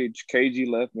same age KG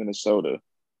left Minnesota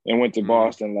and went to Mm,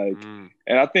 Boston. Like, mm,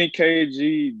 and I think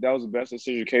KG that was the best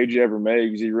decision KG ever made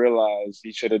because he realized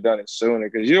he should have done it sooner.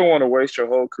 Because you don't want to waste your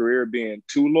whole career being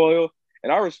too loyal.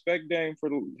 And I respect Dame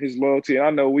for his loyalty, and I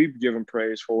know we've given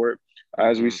praise for it,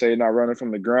 as we mm-hmm. say, not running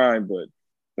from the grind. But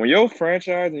when your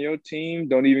franchise and your team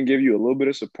don't even give you a little bit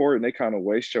of support and they kind of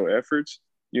waste your efforts,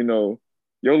 you know,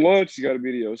 your loyalty's got to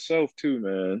be to yourself too,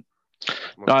 man. No,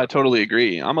 Most I definitely. totally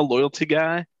agree. I'm a loyalty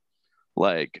guy.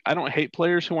 Like, I don't hate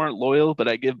players who aren't loyal, but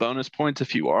I give bonus points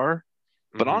if you are.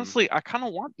 But Mm-hmm. honestly, I kind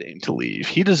of want Dame to leave.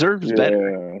 He deserves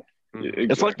better. Yeah, yeah,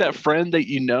 Mm-hmm. It's like that exactly. friend that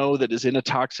you know that is in a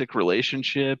toxic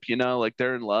relationship, like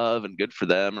they're in love and good for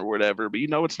them or whatever, but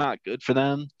it's not good for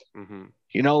them.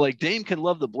 Mm-hmm. Like Dame can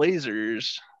love the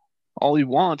Blazers all he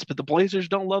wants, but the Blazers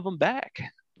don't love him back.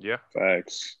 Yeah.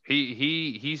 Facts.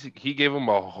 He gave him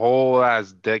a whole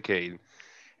ass decade,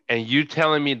 and you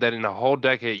telling me that in a whole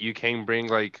decade you can't bring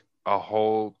like a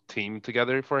whole team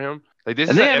together for him? Like this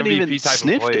And is they an haven't even MVP type of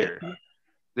sniffed it. player.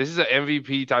 This is an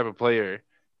MVP type of player,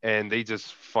 and they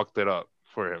just fucked it up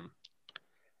for him.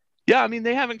 Yeah, I mean,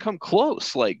 they haven't come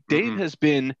close. Like, Dame Mm-mm. has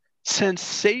been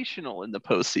sensational in the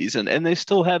postseason, and they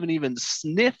still haven't even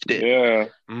sniffed it. Yeah,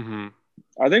 Mm-hmm.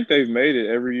 I think they've made it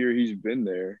every year he's been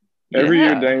there. Every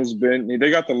year Yeah. Dame's been, they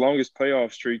got the longest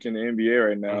playoff streak in the NBA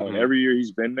right now, and Mm-hmm. every year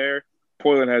he's been there,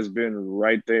 Portland has been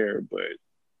right there, but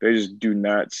they just do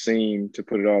not seem to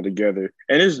put it all together.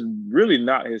 And it's really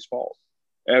not his fault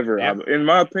ever. Yeah. In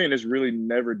my opinion, it's really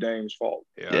never Dame's fault.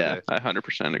 Yeah, I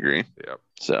 100% agree. Yeah.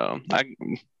 So,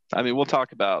 I mean, we'll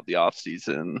talk about the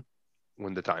offseason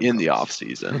When the time in comes. the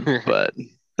offseason, but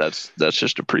that's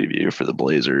just a preview for the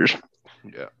Blazers.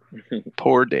 Yeah.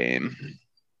 Poor Dame.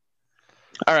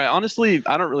 All right, honestly,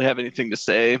 I don't really have anything to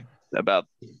say about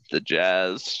the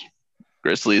Jazz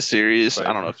Grizzlies series.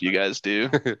 I don't know if you guys do.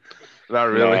 Not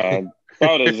really. Nah,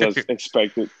 about as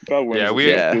expected. About wins Yeah, as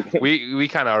we expected. we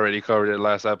kind of already covered it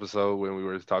last episode when we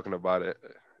were talking about it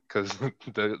because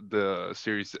the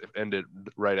series ended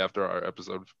right after our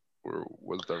episode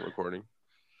was done recording.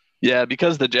 Yeah,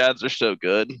 because the Jazz are so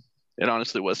good, it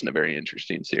honestly wasn't a very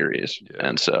interesting series. Yeah.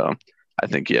 And so I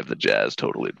think you have the Jazz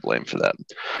totally to blame for that.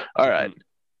 All right.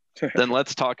 Then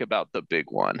let's talk about the big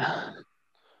one.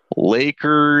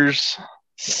 Lakers,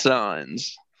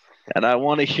 Suns. And I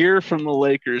want to hear from the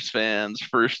Lakers fans,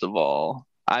 first of all.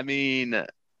 I mean,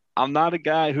 I'm not a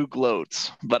guy who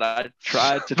gloats, but I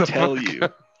tried to tell you.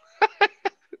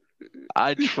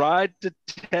 I tried to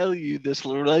tell you this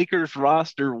Lakers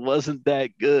roster wasn't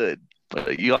that good,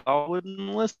 but y'all wouldn't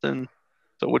listen.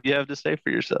 So what do you have to say for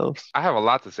yourselves? I have a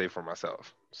lot to say for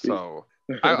myself, so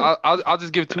I'll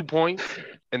just give 2 points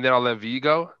and then I'll let V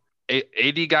go.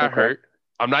 AD got Okay. hurt.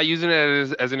 I'm not using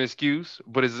it as an excuse,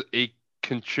 but as a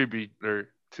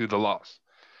contributor to the loss.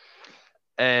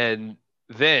 And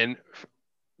then,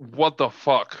 what the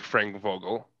fuck, Frank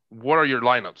Vogel? What are your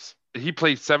lineups? He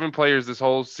played 7 players this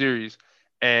whole series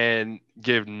and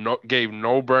gave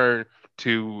no burn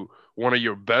to one of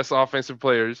your best offensive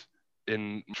players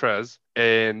in Trez,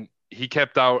 and he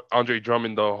kept out Andre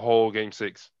Drummond the whole game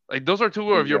 6. Like those are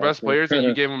 2 of your best Exactly. players, and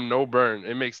you gave him no burn.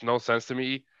 It makes no sense to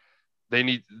me. They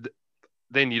need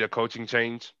a coaching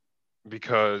change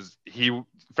because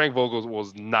Frank Vogel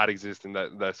was not existing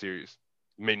that series.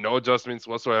 Made no adjustments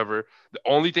whatsoever. The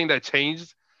only thing that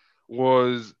changed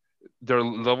was their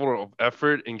level of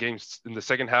effort in the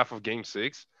second half of game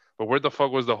 6. But where the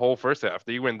fuck was the whole first half?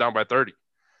 They went down by 30,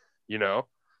 you know?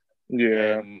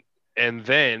 Yeah. And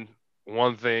then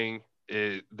one thing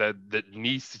that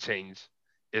needs to change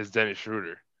is Dennis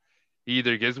Schroeder. He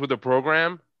either gets with the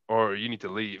program or you need to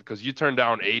leave because you turned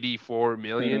down 84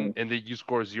 million and then you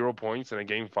score 0 points in a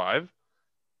game 5.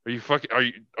 Are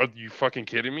you fucking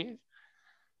kidding me?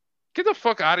 Get the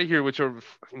fuck out of here with your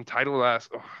entitled ass.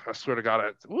 Oh, I swear to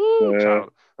God. Yeah.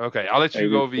 Child. Okay, I'll let you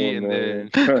go, V, and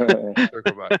then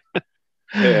circle back.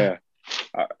 Yeah.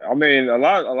 I mean, a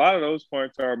lot of those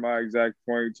points are my exact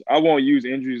points. I won't use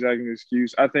injuries as an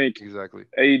excuse. I think Exactly.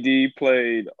 AD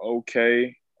played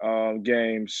okay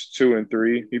games 2 and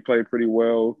 3. He played pretty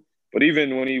well. But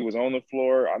even when he was on the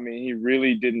floor, I mean, he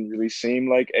really didn't really seem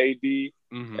like AD.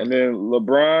 Mm-hmm. And then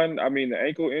LeBron, I mean, the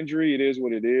ankle injury, it is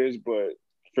what it is. But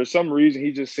for some reason,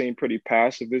 he just seemed pretty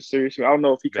passive this series. I don't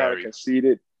know if he kind of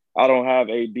conceded. I don't have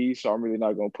AD, so I'm really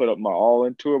not going to put up my all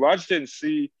into it. But I just didn't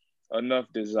see enough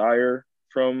desire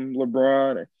from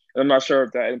LeBron. And I'm not sure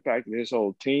if that impacted his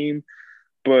whole team,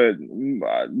 but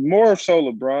more so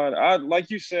LeBron. Like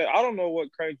you said, I don't know what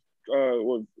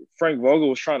Frank Vogel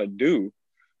was trying to do.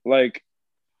 Like,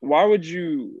 why would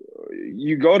you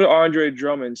go to Andre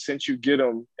Drummond since you get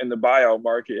him in the buyout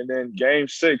market, and then game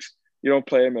 6 you don't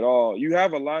play him at all? You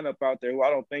have a lineup out there who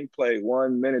I don't think played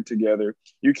 1 minute together.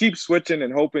 You keep switching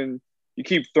and hoping, you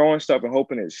keep throwing stuff and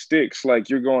hoping it sticks. Like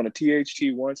you're going to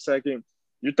THT 1 second.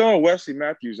 You're throwing Wesley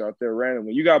Matthews out there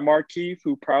randomly. You got Markeith,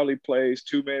 who probably plays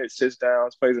 2 minutes, sits down,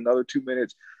 plays another 2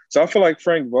 minutes. So I feel like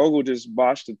Frank Vogel just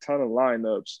botched a ton of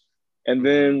lineups. And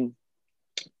then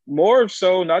more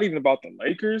so, not even about the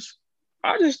Lakers.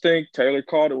 I just think Taylor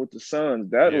called it with the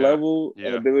Suns. That level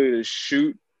and ability to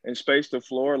shoot and space the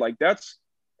floor, like that's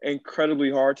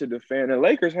incredibly hard to defend. And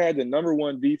Lakers had the number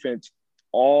 1 defense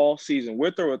all season,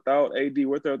 with or without AD,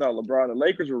 with or without LeBron. The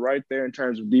Lakers were right there in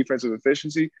terms of defensive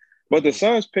efficiency, but the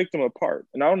Suns picked them apart.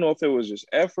 And I don't know if it was just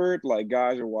effort, like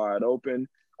guys are wide open.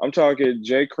 I'm talking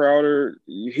Jay Crowder.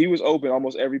 He was open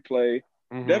almost every play.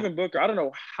 Devin Booker, I don't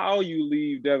know how you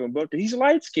leave Devin Booker. He's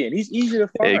light skinned. He's easy to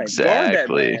find.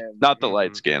 Exactly. Not the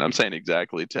light skin. I'm saying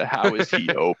exactly to how is he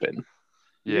open?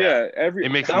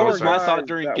 It makes that was my thought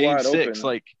during game 6. Open.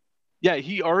 Like, yeah,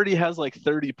 he already has like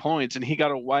 30 points and he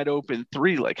got a wide open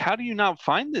 3. Like, how do you not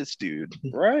find this dude?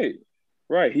 Right.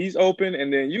 He's open.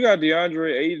 And then you got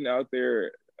DeAndre Ayton out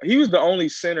there. He was the only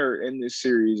center in this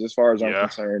series, as far as I'm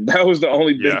concerned. That was the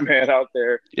only big man out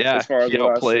there. As far as he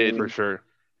outplayed for sure.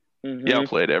 He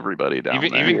outplayed everybody down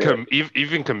there.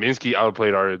 Even Kaminsky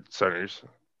outplayed our centers.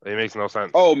 It makes no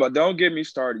sense. Oh, but don't get me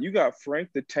started. You got Frank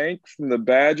the Tank from the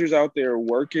Badgers out there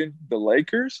working the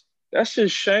Lakers. That's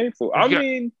just shameful. I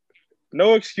mean,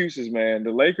 no excuses, man. The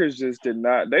Lakers just did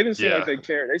not. They didn't seem like they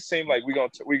cared. They seemed like we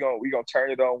gonna turn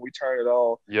it on. We turn it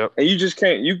all. Yep. And you just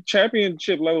can't. You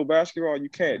championship level basketball. You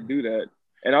can't do that.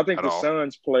 And I think the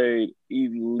Suns played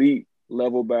elite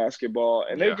level basketball,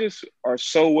 and they just are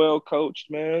so well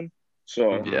coached, man.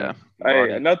 So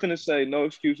hey, nothing to say. No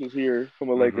excuses here from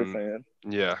a Laker fan.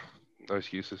 Yeah, no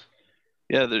excuses.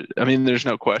 Yeah, there's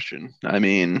no question. I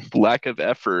mean, lack of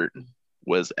effort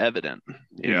was evident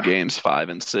in games 5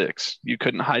 and 6. You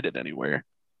couldn't hide it anywhere.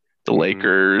 The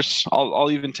Lakers, I'll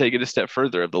even take it a step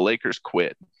further. The Lakers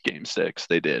quit game 6.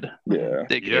 They did. Yeah.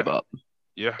 They gave up.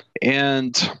 Yeah.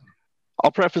 And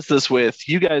I'll preface this with,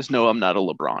 you guys know I'm not a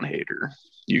LeBron hater.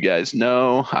 You guys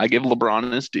know I give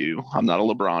LeBron his due. I'm not a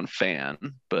LeBron fan,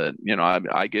 but,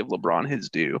 I give LeBron his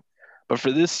due. But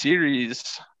for this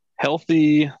series,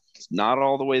 healthy, not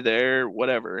all the way there,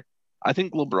 whatever, I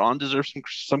think LeBron deserves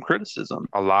some criticism.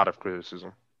 A lot of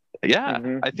criticism.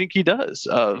 Yeah, I think he does.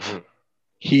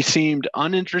 He seemed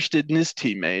uninterested in his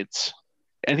teammates,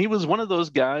 and he was one of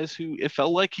those guys who it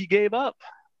felt like he gave up.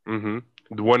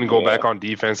 Wouldn't go back on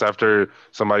defense after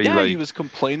somebody he was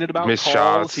complaining about missed calls.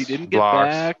 shots, He didn't get blocks.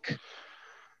 back.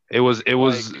 It was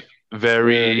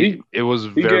very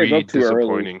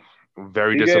disappointing.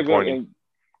 Very disappointing.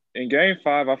 In game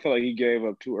 5, I feel like he gave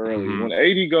up too early. When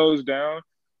AD goes down,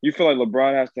 you feel like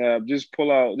LeBron has to just put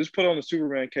on the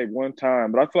Superman cape one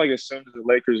time. But I feel like as soon as the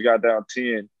Lakers got down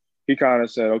 10, he kind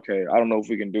of said, okay, I don't know if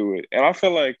we can do it. And I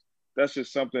feel like that's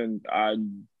just something as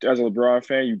a LeBron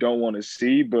fan, you don't want to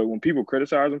see. But when people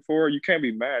criticize him for it, you can't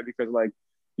be mad because, like,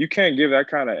 you can't give that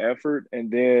kind of effort and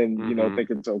then, think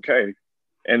it's okay.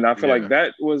 And I feel like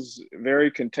that was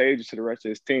very contagious to the rest of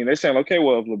his team. They're saying, okay,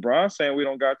 well, if LeBron's saying we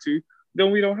don't got to,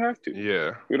 then we don't have to.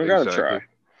 Yeah. We don't got to try.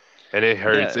 And it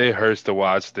hurts. Yeah. It hurts to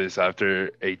watch this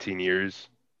after 18 years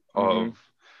of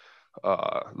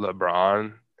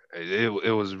LeBron.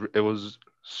 It was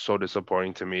so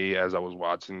disappointing to me as I was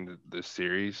watching this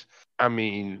series. I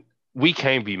mean, we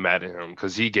can't be mad at him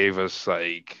because he gave us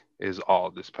his all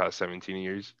this past 17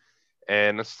 years,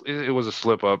 and it was a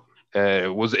slip up.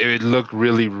 It looked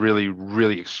really, really,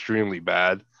 really extremely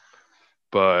bad.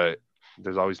 But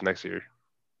there's always next year.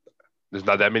 There's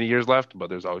not that many years left, but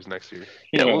there's always next year.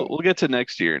 Yeah, we'll get to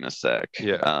next year in a sec.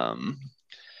 Yeah.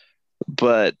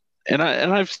 But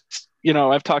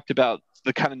I've talked about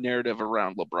the kind of narrative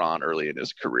around LeBron early in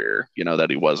his career, that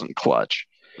he wasn't clutch.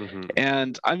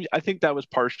 And I think that was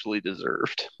partially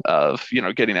deserved of,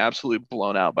 getting absolutely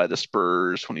blown out by the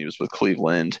Spurs when he was with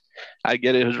Cleveland. I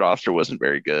get it. His roster wasn't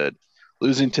very good.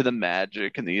 Losing to the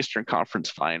Magic in the Eastern Conference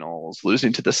Finals,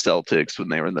 losing to the Celtics when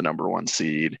they were in the number 1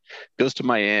 seed, goes to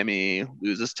Miami,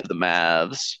 loses to the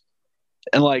Mavs.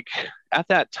 And at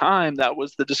that time, that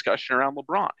was the discussion around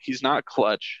LeBron. He's not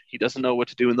clutch. He doesn't know what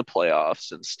to do in the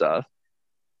playoffs and stuff.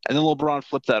 And then LeBron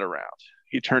flipped that around.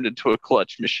 He turned into a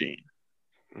clutch machine.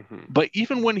 But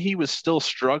even when he was still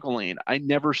struggling, I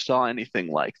never saw anything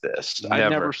like this. I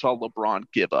never saw LeBron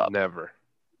give up. Never.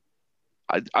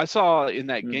 I saw in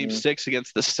that game Mhm. 6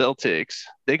 against the Celtics,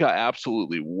 they got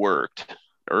absolutely worked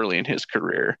early in his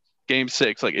career. Game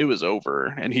 6, like it was over,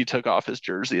 and he took off his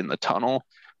jersey in the tunnel.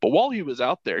 But while he was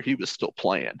out there, he was still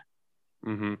playing.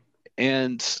 Mm-hmm.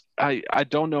 And I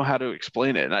don't know how to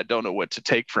explain it, and I don't know what to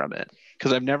take from it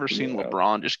because I've never seen Yeah,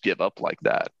 LeBron just give up like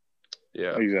that.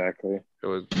 Yeah, exactly. it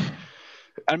was.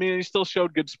 I mean, he still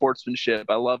showed good sportsmanship.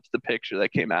 I loved the picture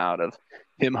that came out of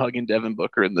him hugging Devin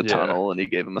Booker in the Yeah. tunnel, and he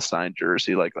gave him a signed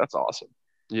jersey. Like, that's awesome.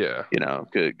 Yeah. You know,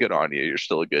 good on you. You're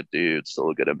still a good dude, still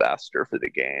a good ambassador for the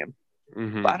game.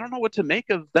 Mm-hmm. But I don't know what to make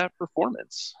of that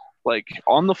performance. Like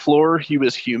on the floor, he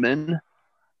was human.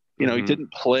 You know, Mhm. he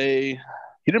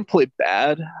didn't play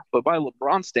bad, but by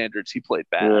LeBron standards, he played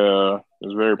bad. Yeah, it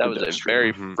was very That was a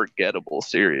pedestrian. very forgettable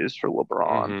series for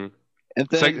LeBron. Mm-hmm. And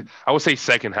then I would say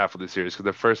second half of the series because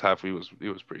the first half he was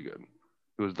pretty good.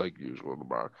 It was like usual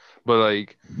LeBron, but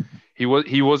like he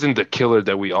wasn't the killer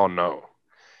that we all know,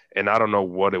 and I don't know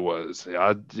what it was.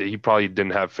 He probably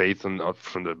didn't have faith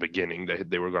from the beginning that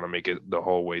they were gonna make it the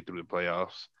whole way through the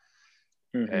playoffs,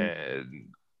 Mhm.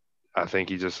 and I think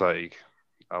he just like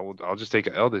I'll just take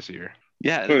an L this year.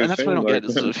 yeah, But it and that's what I don't seemed get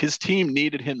like is if his team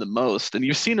needed him the most, and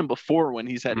you've seen him before when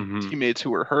he's had Mhm. teammates who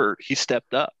were hurt, he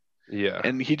stepped up, Yeah,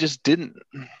 and he just didn't.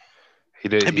 he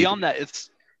did. And beyond that, it's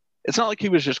not like he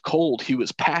was just cold. He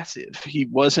was passive. He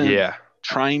wasn't Yeah.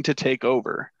 trying to take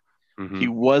over. Mhm. He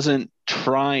wasn't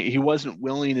trying. He wasn't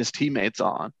willing his teammates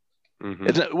on. Mhm.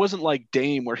 It wasn't like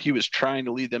Dame where he was trying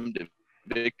to lead them to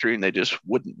victory and they just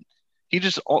wouldn't. He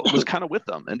just was kind of with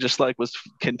them and just like was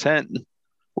content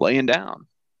laying down.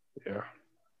 Yeah.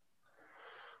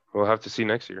 We'll have to see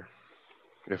next year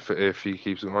if he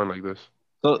keeps going like this.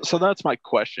 So that's my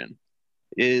question: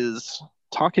 is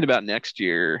talking about next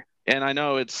year. And I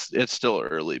know it's still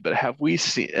early, but has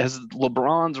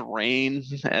LeBron's reign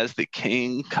as the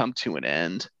king come to an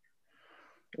end?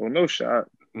 well, no shot.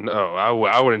 No,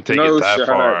 I wouldn't take No it that shot.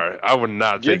 far. I would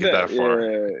not take it that far.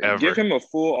 Yeah. Ever. Give him a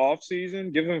full off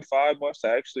season. Give him 5 months to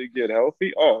actually get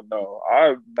healthy. Oh no,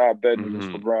 I'm not betting against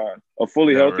Mhm. LeBron. A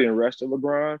fully Never. healthy and rested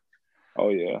LeBron. Oh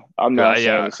yeah, I'm not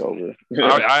saying it's over.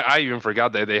 I even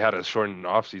forgot that they had a shortened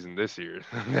off season this year.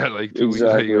 They had like 2 weeks,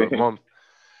 like Exactly. a month.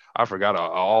 I forgot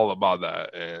all about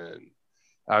that, and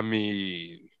I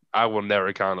mean, I will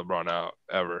never count LeBron out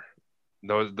ever.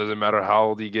 No, it doesn't matter how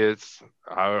old he gets,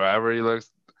 however he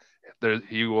looks.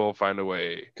 He will find a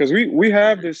way. Because we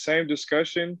have this same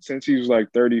discussion since he was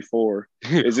like 34.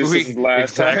 Is this his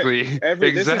last exactly, time?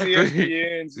 This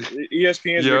is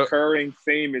ESPN's Yep. recurring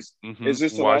theme is is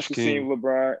this the Watch last to see King.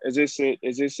 LeBron? Is this it?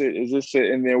 Is this it? Is this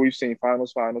it? And then we've seen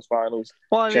finals. Well,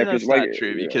 I mean Champions. that's not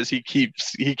true because he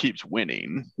keeps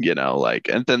winning, you know. Like,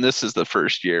 and then this is the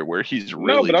first year where he's really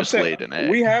no, but I'm just saying laid an egg.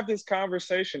 we have this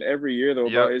conversation every year though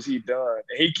about is he done?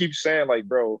 And he keeps saying like,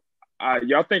 bro,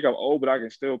 y'all think I'm old, but I can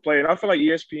still play. And I feel like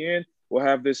ESPN will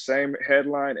have this same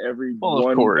headline every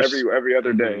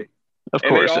other day. Of And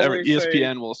course, they always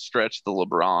ESPN will stretch the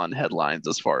LeBron headlines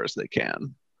as far as they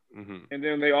can. And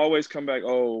then they always come back,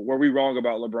 oh, were we wrong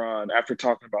about LeBron after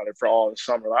talking about it for all the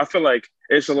summer? I feel like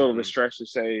it's a little of a stretch to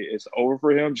say it's over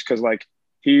for him just because, like,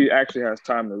 he actually has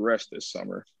time to rest this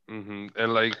summer. And,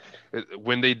 like,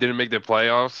 when they didn't make the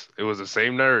playoffs, it was the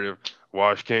same narrative.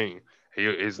 Wash King.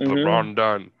 Is LeBron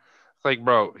done? It's like,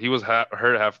 bro, he was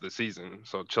hurt half the season,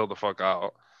 so chill the fuck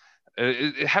out.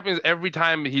 It happens every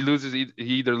time he loses. He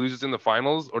either loses in the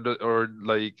finals or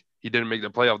like he didn't make the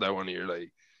playoff that one year.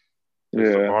 Like,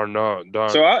 LeBron done.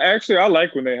 So I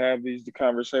like when they have these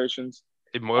conversations.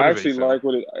 It motivates I actually him. like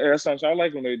I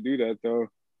like when they do that though,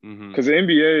 because the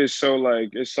NBA is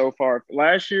it's so far.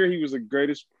 Last year he was the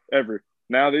greatest ever.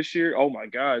 Now this year, oh my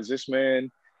God, is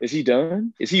he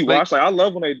done? Is he washed? Like I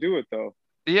love when they do it though.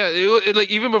 Yeah, it like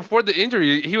even before the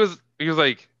injury, he was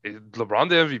like, is LeBron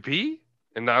the MVP?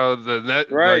 And now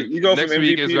right, you go next from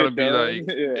week MVP is gonna to be done. like,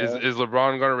 Yeah. is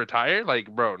LeBron gonna retire? Like,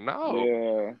 bro, no.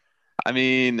 Yeah. I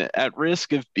mean, at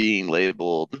risk of being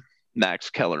labeled Max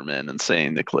Kellerman and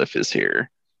saying the cliff is here.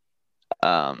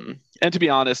 And to be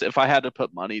honest, if I had to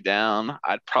put money down,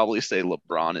 I'd probably say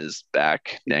LeBron is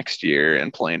back next year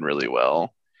and playing really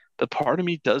well. But part of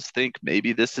me does think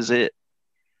maybe this is it.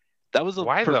 That was a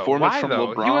performance from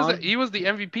LeBron. He was the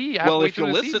MVP. Well, if you'll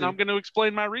listen, I'm going to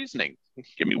explain my reasoning.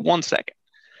 Give me 1 second.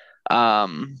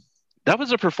 That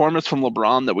was a performance from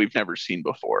LeBron that we've never seen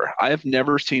before. I have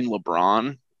never seen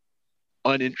LeBron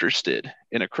uninterested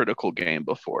in a critical game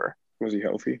before. Was he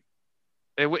healthy?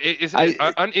 Uninterested.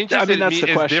 I mean, that's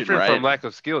the question, different right? from lack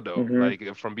of skill, though.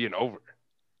 Like from being over.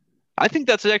 I think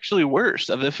that's actually worse.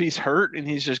 Of if he's hurt and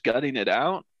he's just gutting it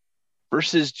out,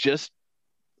 versus just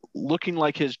looking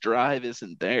like his drive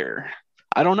isn't there.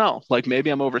 I don't know. Like maybe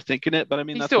I'm overthinking it, but I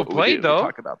mean He that's still what we played do. We though.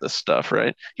 talk about this stuff,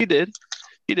 right? He did.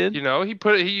 He did. You know, he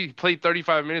played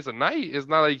 35 minutes a night. It's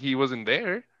not like he wasn't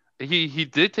there. He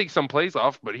did take some plays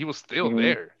off, but he was still Mhm.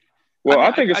 there. I Well, mean,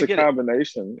 I think it's I a get it.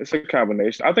 combination. It's a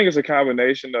combination. I think it's a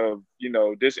combination of,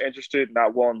 disinterested,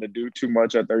 not wanting to do too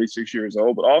much at 36 years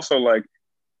old, but also like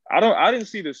I didn't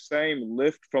see the same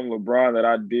lift from LeBron that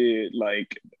I did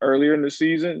like earlier in the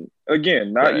season.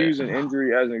 Again, not Right. using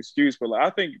injury as an excuse, but like, I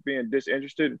think being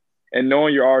disinterested and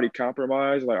knowing you're already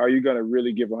compromised, like, are you going to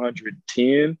really give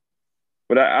 110?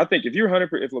 But I think if you're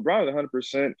 100, if LeBron is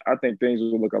 100%, I think things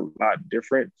would look a lot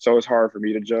different. So it's hard for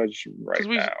me to judge right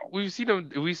Because now. we've seen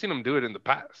him do it in the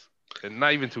past, and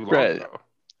not even too long Right. ago.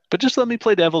 But just let me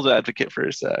play devil's advocate for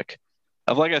a sec.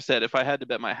 Of like I said, if I had to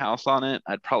bet my house on it,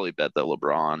 I'd probably bet that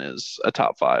LeBron is a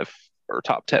top 5 or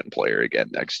top 10 player again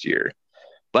next year.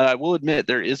 But I will admit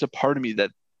there is a part of me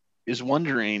that is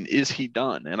wondering, is he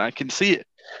done? And I can see it.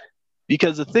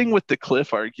 Because the thing with the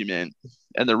cliff argument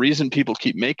and the reason people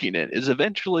keep making it is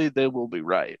eventually they will be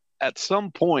right. At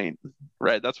some point,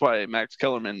 right? That's why Max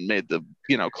Kellerman made the,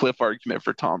 cliff argument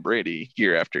for Tom Brady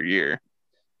year after year.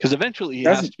 Because eventually he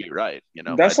That's has to be right,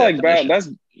 by that's like bad.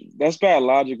 definition. That's bad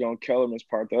logic on Kellerman's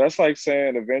part, though. That's like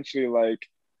saying eventually, like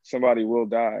somebody will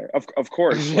die. Of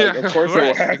course, like Yeah, of of course it will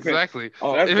course, happen. exactly.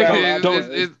 Oh, That's If bad don't logic don't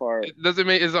on his part. it doesn't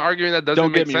make it's an argument that doesn't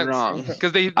don't make get me sense wrong.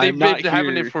 because they've I'm not been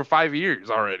having it here. for 5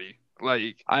 years already.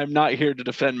 Like, I'm not here to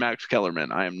defend Max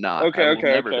Kellerman. I am not. I Okay, will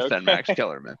okay, never okay, defend Max okay,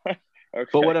 Kellerman. But okay.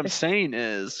 what I'm saying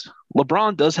is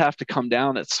LeBron does have to come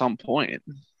down at some point,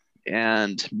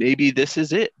 and maybe this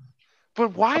is it. but A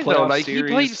why though? playoff Like he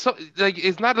played series. so like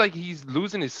it's not like he's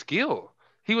losing his skill.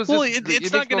 He was Well, just it's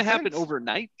it not makes going no to happen sense.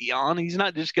 overnight, Dion. He's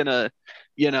not just going to,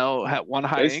 have one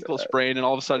high It's, ankle sprain and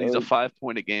all of a sudden he's a 5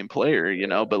 point a game player,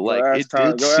 But like it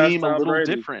did Go ask seem a Tom little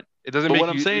Brady. different. It doesn't But make what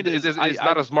I'm you. saying is, It's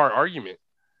not a smart argument.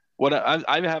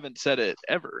 I haven't said it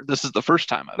ever. This is the first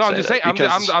time I've No, I'm said just it saying.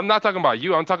 because I'm not talking about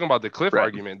you. I'm talking about the Cliff right,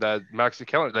 argument that Max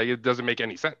Keller. Like it doesn't make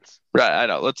any sense. right. I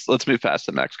know. Let's move past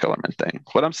the Max Kellerman thing.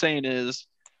 What I'm saying is,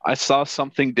 I saw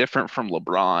something different from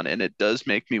LeBron, and it does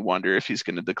make me wonder if he's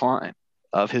going to decline.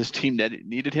 Of his team that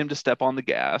needed him to step on the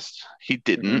gas, he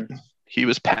didn't. Mm-hmm. He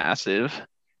was passive.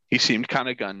 He seemed kind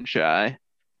of gun shy.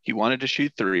 He wanted to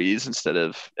shoot threes instead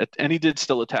of, and he did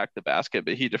still attack the basket,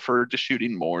 but he deferred to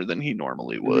shooting more than he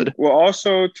normally would. Well,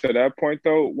 also to that point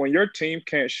though, when your team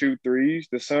can't shoot threes,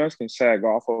 the Suns can sag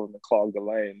off of them and clog the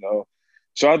lane though.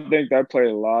 So I think that played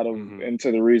a lot of Mm-hmm.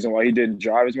 into the reason why he didn't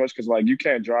drive as much because like you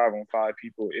can't drive on 5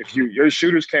 people. If your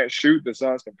shooters can't shoot, the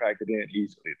Suns can pack it in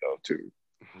easily though too.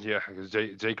 Yeah, because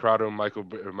Jay Crowder, Michael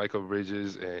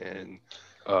Bridges, and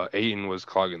Aiton was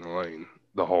clogging the lane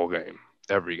the whole game,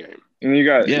 every game. And you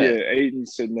got Yeah. Aiden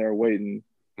sitting there waiting.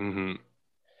 Mm-hmm.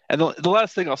 And the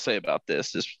last thing I'll say about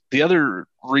this is the other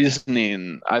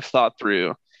reasoning I've thought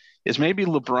through is maybe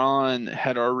LeBron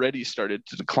had already started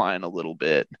to decline a little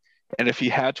bit. And if he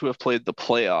had to have played the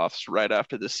playoffs right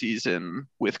after the season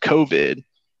with COVID,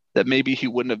 that maybe he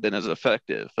wouldn't have been as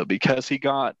effective. But because he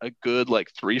got a good like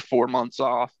 3-4 months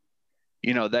off,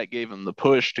 that gave him the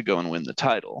push to go and win the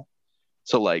title.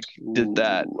 So like, did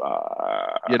that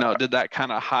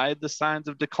kind of hide the signs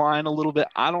of decline a little bit?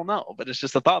 I don't know, but it's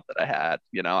just a thought that I had.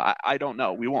 I don't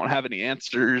know. We won't have any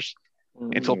answers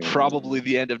until probably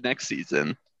the end of next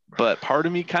season. But part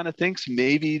of me kind of thinks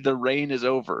maybe the reign is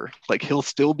over. Like he'll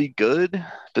still be good,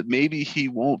 but maybe he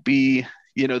won't be,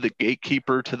 the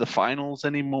gatekeeper to the finals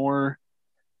anymore.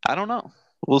 I don't know.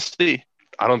 We'll see.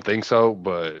 I don't think so,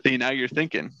 but See, now you're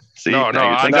thinking. See, no, now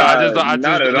you're I, thinking. I just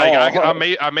not at like I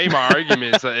all. made my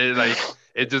arguments. I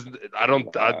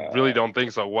really don't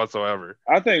think so whatsoever.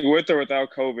 I think with or without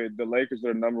COVID, the Lakers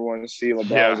are the number one seed. LeBron was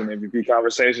Yeah. in MVP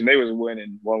conversation. They was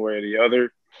winning one way or the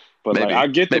other. But Maybe, like,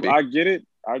 maybe. I get it,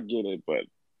 but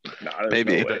there's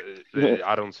Maybe. no way.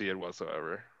 I don't see it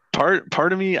whatsoever.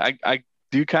 Part of me, I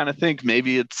do kind of think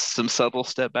maybe it's some subtle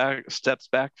steps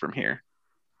back from here.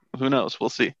 Who knows? We'll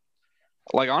see.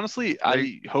 Like honestly,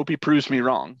 I hope he proves me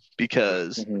wrong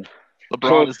because Mhm.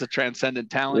 LeBron is the transcendent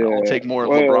talent. I'll take more of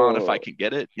LeBron if I can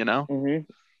get it. Mm-hmm.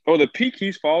 Well, the peak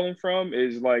he's falling from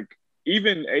is like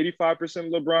even 85%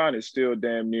 of LeBron is still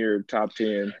damn near top 10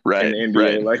 in Right, the NBA.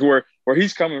 right. Like where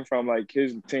he's coming from, like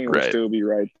his team will Right. still be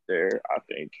right there, I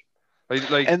think.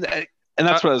 And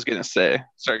that's what I was gonna say.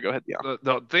 Sorry, go ahead, Dion.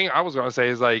 The thing I was gonna say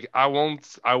is like I won't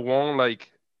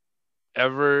like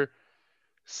ever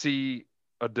see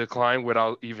a decline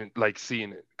without even like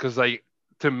seeing it, because like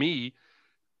to me,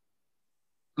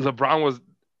 LeBron was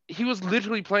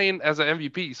literally playing as an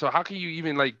MVP. So how can you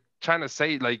even like trying to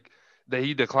say like that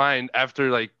he declined after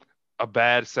like a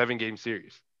bad 7-game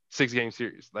series, 6-game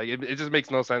series? Like it just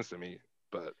makes no sense to me.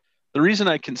 But The reason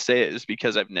I can say it is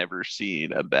because I've never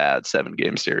seen a bad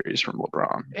 7-game series from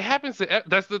LeBron. it happens to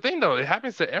that's the thing though. It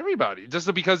happens to everybody.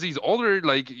 Just because he's older,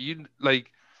 it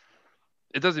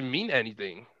doesn't mean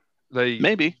anything. Like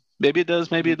Maybe it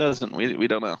does, maybe it doesn't. We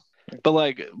don't know. But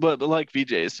like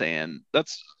VJ is saying,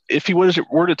 that's if he were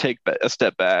to take a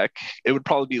step back, it would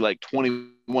probably be like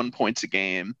 21 points a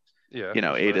game. yeah,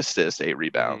 8 assists, 8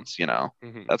 rebounds.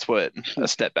 Mm-hmm. That's what a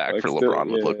step back Like for still,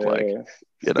 LeBron would look like.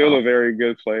 Still a very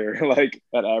good player, like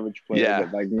that average player, Yeah.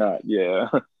 but like not, yeah.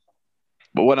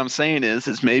 But what I'm saying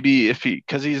is maybe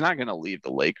because he's not going to leave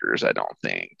the Lakers, I don't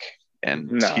think,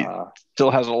 and he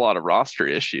still has a lot of roster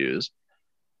issues.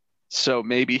 So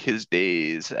maybe his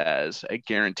days as a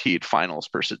guaranteed finals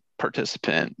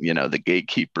participant, the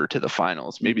gatekeeper to the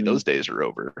finals, maybe those days are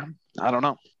over. I don't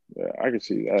know. Yeah, I can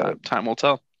see that. Time will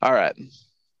tell. All right.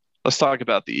 Let's talk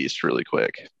about the East really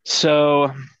quick.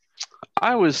 So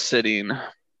I was sitting.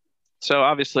 So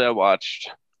obviously I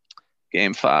watched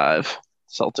Game 5.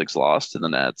 Celtics lost to the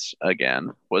Nets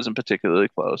again. Wasn't particularly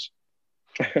close.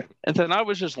 And then I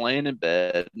was just laying in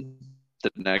bed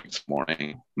the next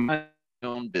morning, my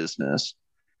own business,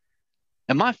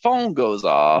 and my phone goes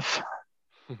off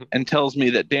and tells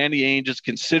me that Danny Ainge is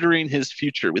considering his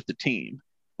future with the team.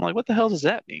 I'm like, what the hell does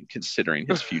that mean, considering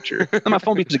his future? And my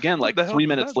phone beeps again like 3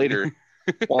 minutes later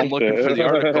while I'm looking for the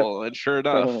article. And sure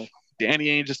enough, Danny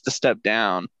Ainge is to step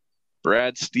down.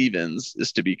 Brad Stevens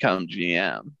is to become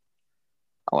GM.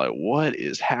 I'm like, what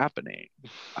is happening?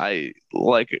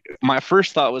 My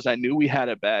first thought was I knew we had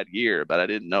a bad year, but I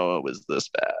didn't know it was this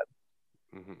bad.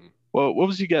 Mm-hmm. Well, what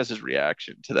was you guys'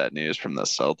 reaction to that news from the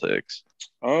Celtics?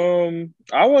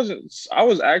 I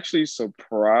was actually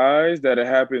surprised that it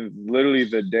happened literally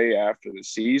the day after the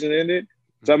season ended.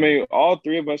 So I mean, all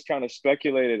three of us kind of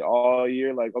speculated all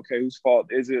year, like, okay, whose fault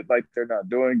is it? Like, they're not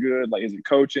doing good. Like, is it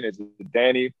coaching? Is it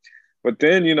Danny? But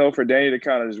then, for Danny to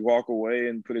kind of just walk away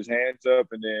and put his hands up,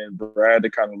 and then Brad to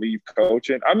kind of leave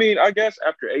coaching. I mean, I guess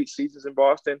after 8 seasons in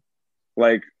Boston,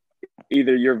 like,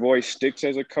 either your voice sticks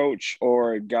as a coach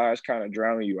or guys kind of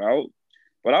drowning you out.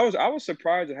 But I was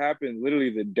surprised it happened literally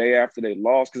the day after they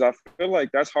lost, because I feel like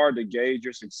that's hard to gauge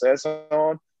your success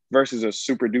on versus a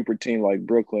super duper team like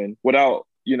Brooklyn without,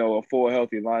 a full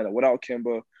healthy lineup, without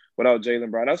Kemba, without Jaylen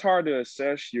Brown. That's hard to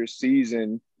assess your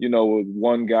season, with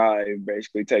one guy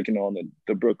basically taking on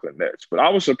the Brooklyn Nets. But I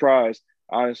was surprised,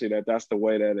 honestly, that's the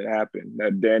way that it happened,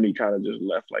 that Danny kind of just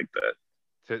left like that.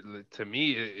 To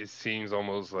me, it seems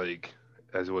almost like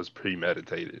as it was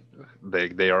premeditated.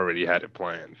 They already had it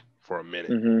planned for a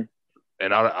minute,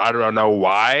 and I don't know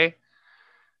why,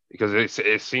 because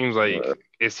it seems like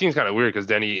it seems kind of weird because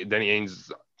Danny Ainge,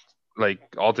 like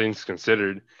all things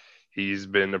considered, he's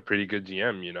been a pretty good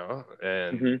GM,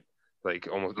 and like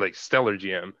almost like stellar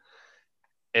GM,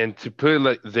 and to put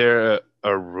like they're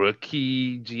a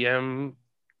rookie GM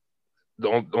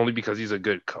only because he's a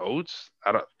good coach,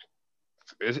 I don't.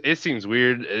 It seems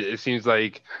weird. It seems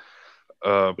like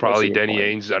probably Danny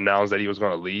Ainge announced that he was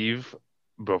going to leave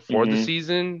before the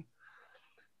season,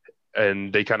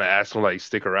 and they kind of asked him like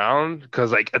stick around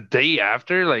because like a day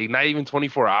after, like not even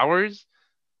 24 hours,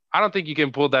 I don't think you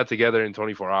can pull that together in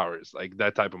 24 hours, like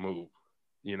that type of move,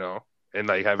 and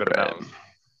like have it announced.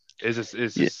 It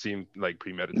just seemed like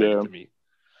premeditated to me.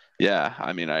 Yeah,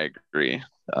 I mean, I agree.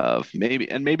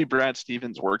 Maybe Brad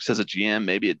Stevens works as a GM,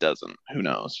 maybe it doesn't. Who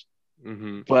knows?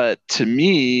 But to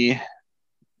me,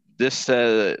 this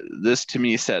to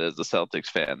me said as a Celtics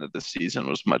fan that the season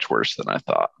was much worse than I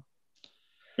thought.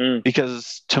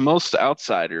 Because to most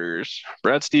outsiders,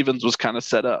 Brad Stevens was kind of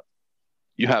set up.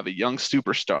 You have a young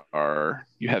superstar,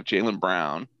 you have Jaylen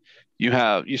Brown,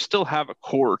 you still have a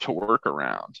core to work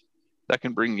around that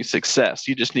can bring you success.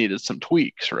 You just needed some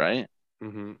tweaks, right?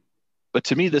 But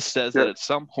to me, this says that at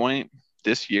some point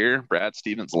this year, Brad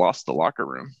Stevens lost the locker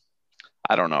room.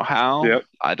 I don't know how.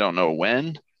 I don't know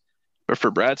when. But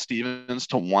for Brad Stevens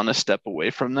to want to step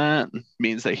away from that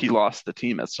means that he lost the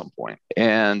team at some point.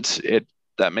 And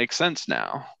that makes sense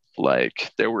now.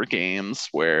 Like, there were games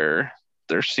where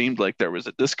there seemed like there was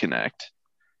a disconnect.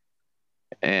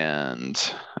 And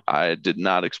I did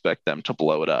not expect them to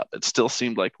blow it up. It still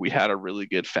seemed like we had a really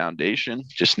good foundation,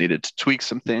 just needed to tweak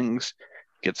some things,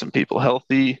 get some people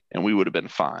healthy, and we would have been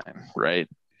fine, right?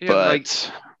 Yeah,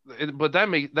 but that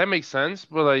makes sense.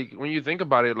 But like when you think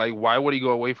about it, like why would he go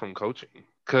away from coaching?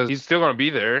 Because he's still gonna be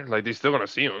there. Like they're still gonna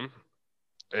see him.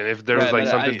 And if there was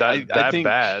something that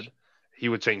bad, he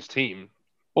would change team.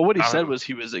 Well, what he said was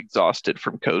he was exhausted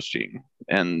from coaching,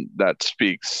 and that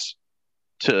speaks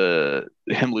to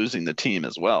him losing the team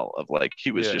as well. Of like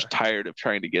he was just tired of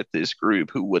trying to get this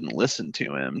group who wouldn't listen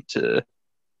to him to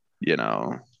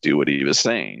do what he was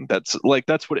saying. That's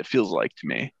what it feels like to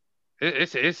me.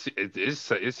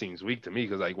 It seems weak to me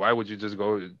because like why would you just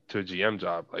go to a GM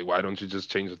job? Like why don't you just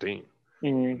change the team?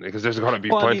 Mhm. Because there's gonna be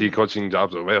Well, plenty of coaching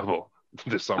jobs available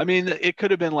this summer. I mean, it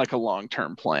could have been like a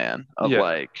long-term plan of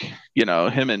Yeah.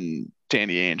 him and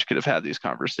Danny Ainge could have had these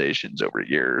conversations over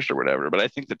years or whatever. But I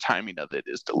think the timing of it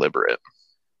is deliberate.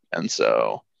 And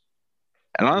so,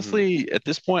 and honestly, at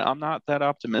this point, I'm not that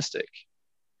optimistic.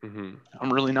 Mm-hmm.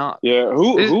 I'm really not. Yeah,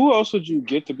 who else would you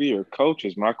get to be your coach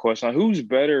is my question. Like, who's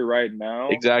better right now?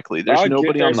 Exactly. There's I get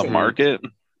nobody on there's the some market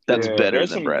that's yeah, better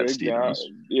there's than some Brad good guys.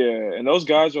 Stevens. Yeah, and those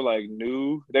guys are like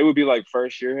new. They would be like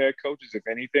first year head coaches if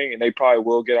anything, and they probably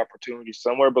will get opportunities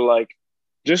somewhere. But like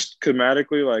just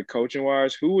schematically, like coaching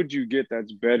wise, who would you get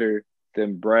that's better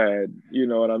than Brad? You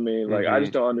know what I mean? Like I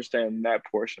just don't understand that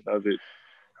portion of it.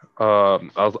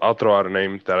 I'll throw out a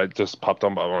name that I just popped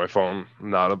on by my phone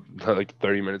not like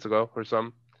 30 minutes ago or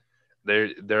something.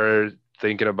 They're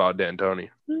thinking about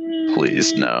D'Antoni.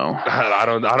 Please no. I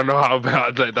don't know how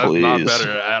bad that's not Please.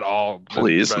 better at all than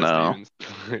Please Brad no. Stevens.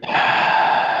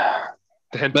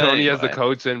 But D'Antoni as the anyway,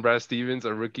 coach and Brad Stevens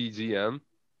a rookie GM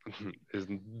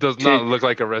does not look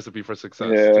like a recipe for success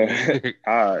to Yeah,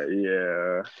 me.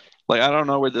 yeah. like I don't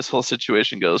know where this whole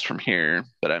situation goes from here,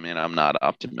 but I mean I'm not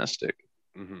optimistic.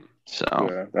 Mhm. So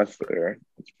Yeah, that's fair.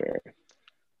 That's fair.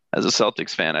 as a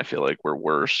Celtics fan, I feel like we're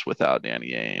worse without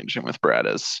Danny Ainge and with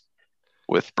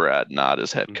Brad not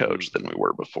as head coach than we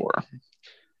were before.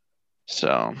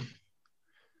 So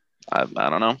I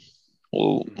don't know.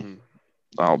 Well,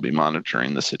 I'll be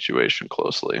monitoring the situation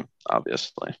closely,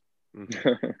 obviously.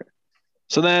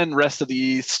 So then rest of the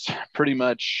East, pretty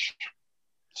much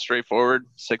straightforward.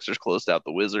 Sixers closed out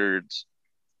the Wizards.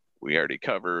 We already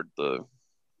covered the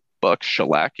Bucks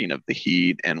shellacking of the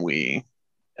Heat, and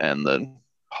the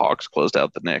Hawks closed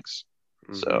out the Knicks.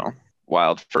 So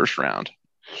wild first round.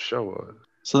 Show us.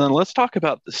 So then let's talk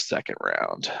about the second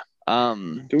round.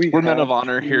 We're men of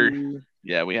honor here.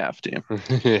 Yeah, we have to.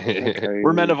 Okay.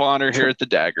 We're men of honor here at the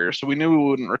Dagger. So we knew we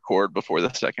wouldn't record before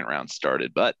the second round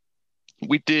started, but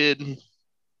we did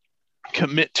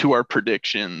commit to our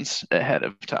predictions ahead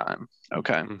of time.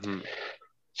 Okay.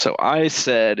 So I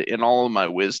said, in all of my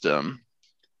wisdom,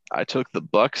 I took the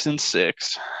Bucks in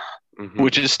 6,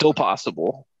 which is still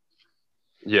possible.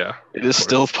 Yeah. It is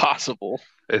still possible.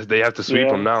 They have to sweep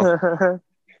them now.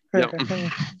 Yep.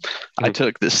 I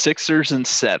took the Sixers in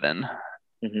 7.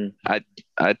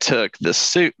 I took the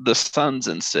Suns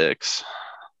in 6.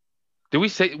 Did we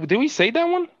say that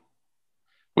one?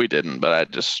 We didn't, but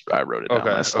I wrote it down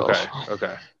myself.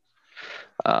 Okay.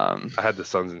 I had the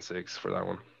Suns in 6 for that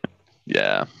one.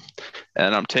 Yeah.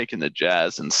 And I'm taking the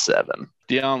Jazz in 7.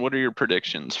 Dion, what are your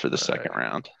predictions for the second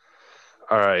round?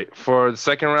 All right. For the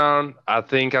second round, I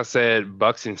think I said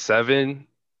Bucks in 7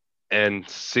 and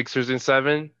Sixers in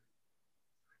 7.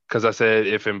 Because I said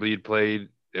if Embiid played,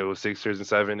 it was Sixers in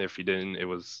 7. If he didn't, it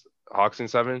was Hawks in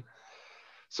 7.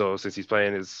 So since he's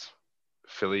playing, it's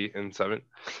Philly in 7.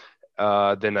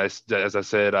 Then as I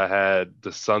said, I had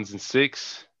the Suns in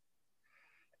 6.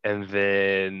 And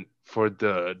then for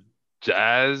the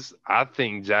Jazz, I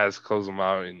think Jazz close them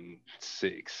out in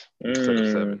 6 instead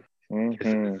of 7.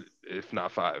 If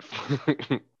not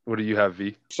 5. What do you have,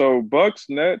 V? So Bucks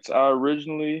Nets, I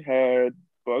originally had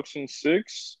Bucks in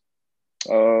 6.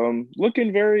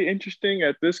 Looking very interesting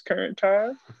at this current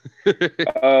time.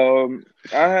 I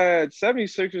had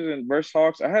 76ers and versus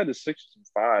Hawks. I had the Sixers in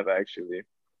 5 actually.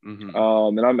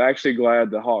 And I'm actually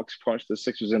glad the Hawks punched the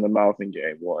Sixers in the mouth in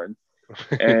game 1.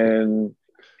 And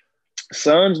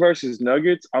Suns versus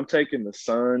Nuggets, I'm taking the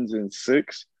Suns in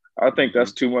 6. I think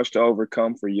that's too much to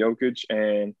overcome for Jokic.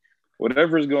 And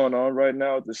whatever is going on right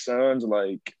now with the Suns,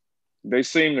 like they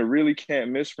seem to really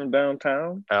can't miss from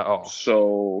downtown at all.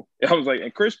 So I was like,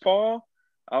 and Chris Paul,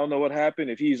 I don't know what happened.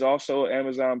 If he's also an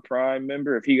Amazon Prime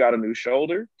member, if he got a new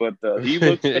shoulder, but he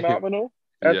looks phenomenal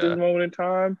at this moment in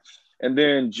time. And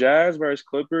then Jazz versus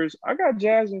Clippers, I got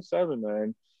Jazz in 7,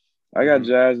 man. I got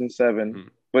Jazz in 7.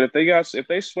 But if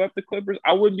they swept the Clippers,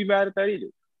 I wouldn't be mad at that either.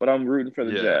 But I'm rooting for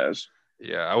the Jazz.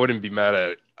 Yeah, I wouldn't be mad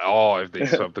at all if they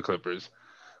swept the Clippers.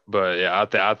 But yeah,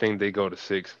 I think they go to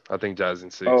 6. I think Jazz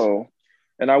in 6. Oh,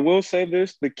 and I will say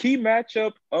this: the key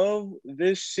matchup of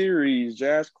this series,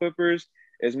 Jazz Clippers,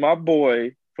 is my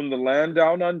boy from the land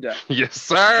down under. Yes,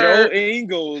 sir. Joe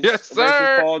Ingles versus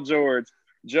Paul George.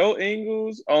 Joe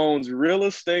Ingles owns real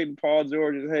estate in Paul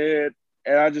George's head,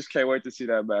 and I just can't wait to see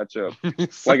that matchup.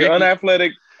 Like an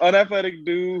unathletic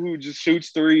dude who just shoots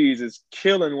threes is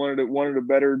killing one of the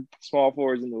better small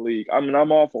forwards in the league. I mean,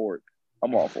 I'm all for it.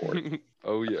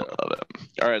 Oh yeah. Love it.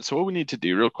 All right, so what we need to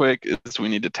do real quick is we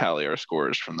need to tally our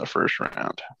scores from the first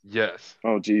round. Yes.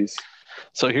 Oh, geez.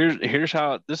 So here's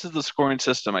how this is the scoring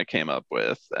system I came up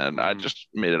with, and I just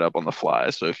made it up on the fly.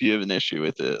 So if you have an issue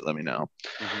with it, let me know.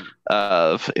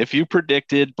 If you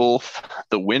predicted both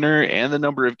the winner and the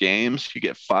number of games, you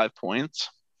get 5 points.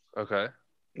 Okay.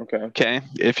 Okay.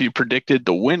 If you predicted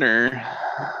the winner,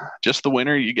 just the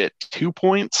winner, you get 2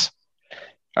 points.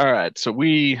 All right. So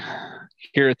we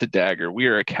here at the Dagger, we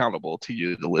are accountable to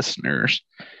you, the listeners.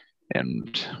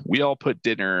 And we all put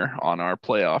dinner on our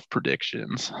playoff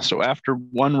predictions. So after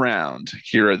one round,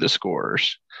 here are the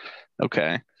scores.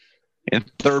 Okay. In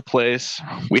third place,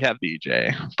 we have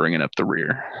BJ bringing up the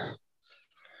rear.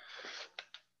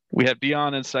 We have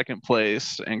Dion in second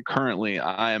place, and currently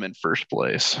I am in first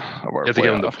place of our You have to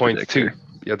give him the playoff points predictor. too.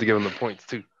 You have to give him the points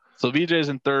too. So BJ's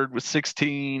in third with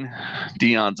 16,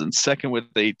 Dion's in second with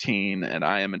 18, and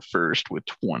I am in first with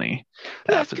 20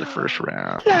 after the first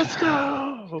round. Let's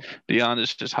go. Dion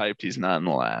is just hyped he's not in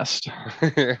last.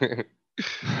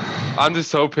 I'm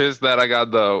just so pissed that I got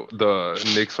the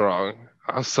Knicks wrong.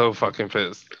 I'm so fucking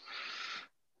pissed.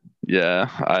 Yeah.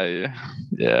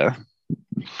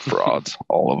 Frauds,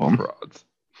 all of them. Frauds.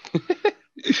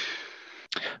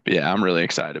 But yeah, I'm really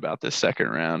excited about this second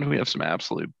round. We have some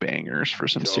absolute bangers for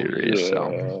some series.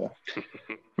 So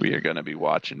we are going to be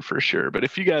watching for sure. But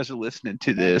if you guys are listening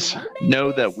to this,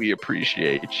 know that we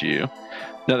appreciate you.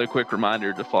 Another quick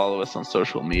reminder to follow us on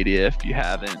social media if you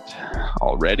haven't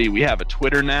already. We have a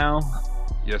Twitter now.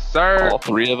 Yes, sir. All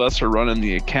three of us are running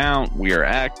the account. We are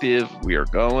active. We are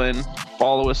going.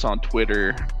 Follow us on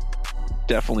Twitter.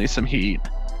 Definitely some heat.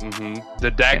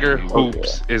 The Dagger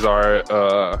Hoops is our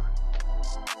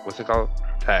what's it called?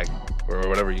 Tag or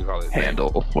whatever you call it.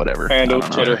 Handle, whatever. Handle,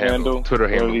 Twitter handle. Twitter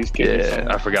handle. These kids Yeah.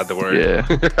 I forgot the word. Yeah.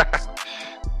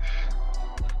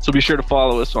 So be sure to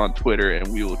follow us on Twitter,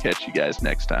 and we will catch you guys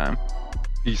next time.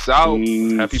 Peace out.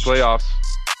 Peace. Happy playoffs.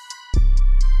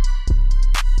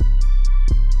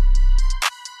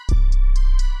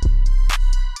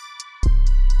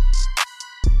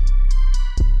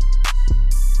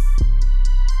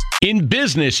 In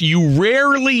business, you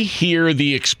rarely hear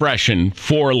the expression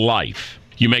for life.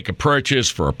 You make a purchase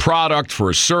for a product, for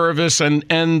a service, and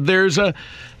there's a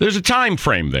time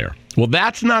frame there. Well,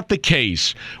 that's not the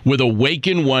case with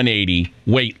Awaken 180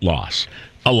 weight loss.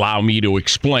 Allow me to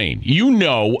explain. You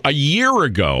know, a year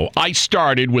ago, I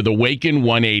started with Awaken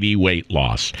 180 weight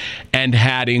loss and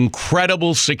had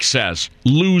incredible success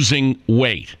losing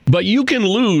weight. But you can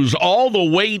lose all the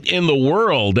weight in the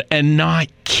world and not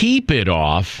keep it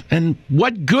off. And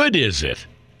what good is it?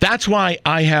 That's why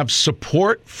I have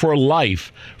support for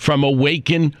life from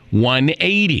Awaken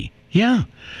 180. Yeah.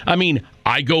 I mean,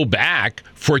 I go back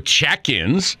for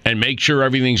check-ins and make sure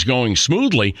everything's going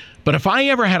smoothly. But if I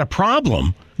ever had a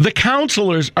problem, the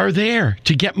counselors are there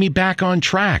to get me back on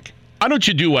track. Why don't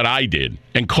you do what I did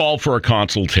and call for a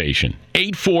consultation?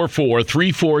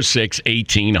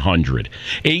 844-346-1800.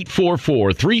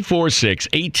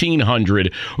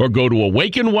 844-346-1800 or go to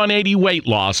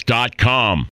awaken180weightloss.com.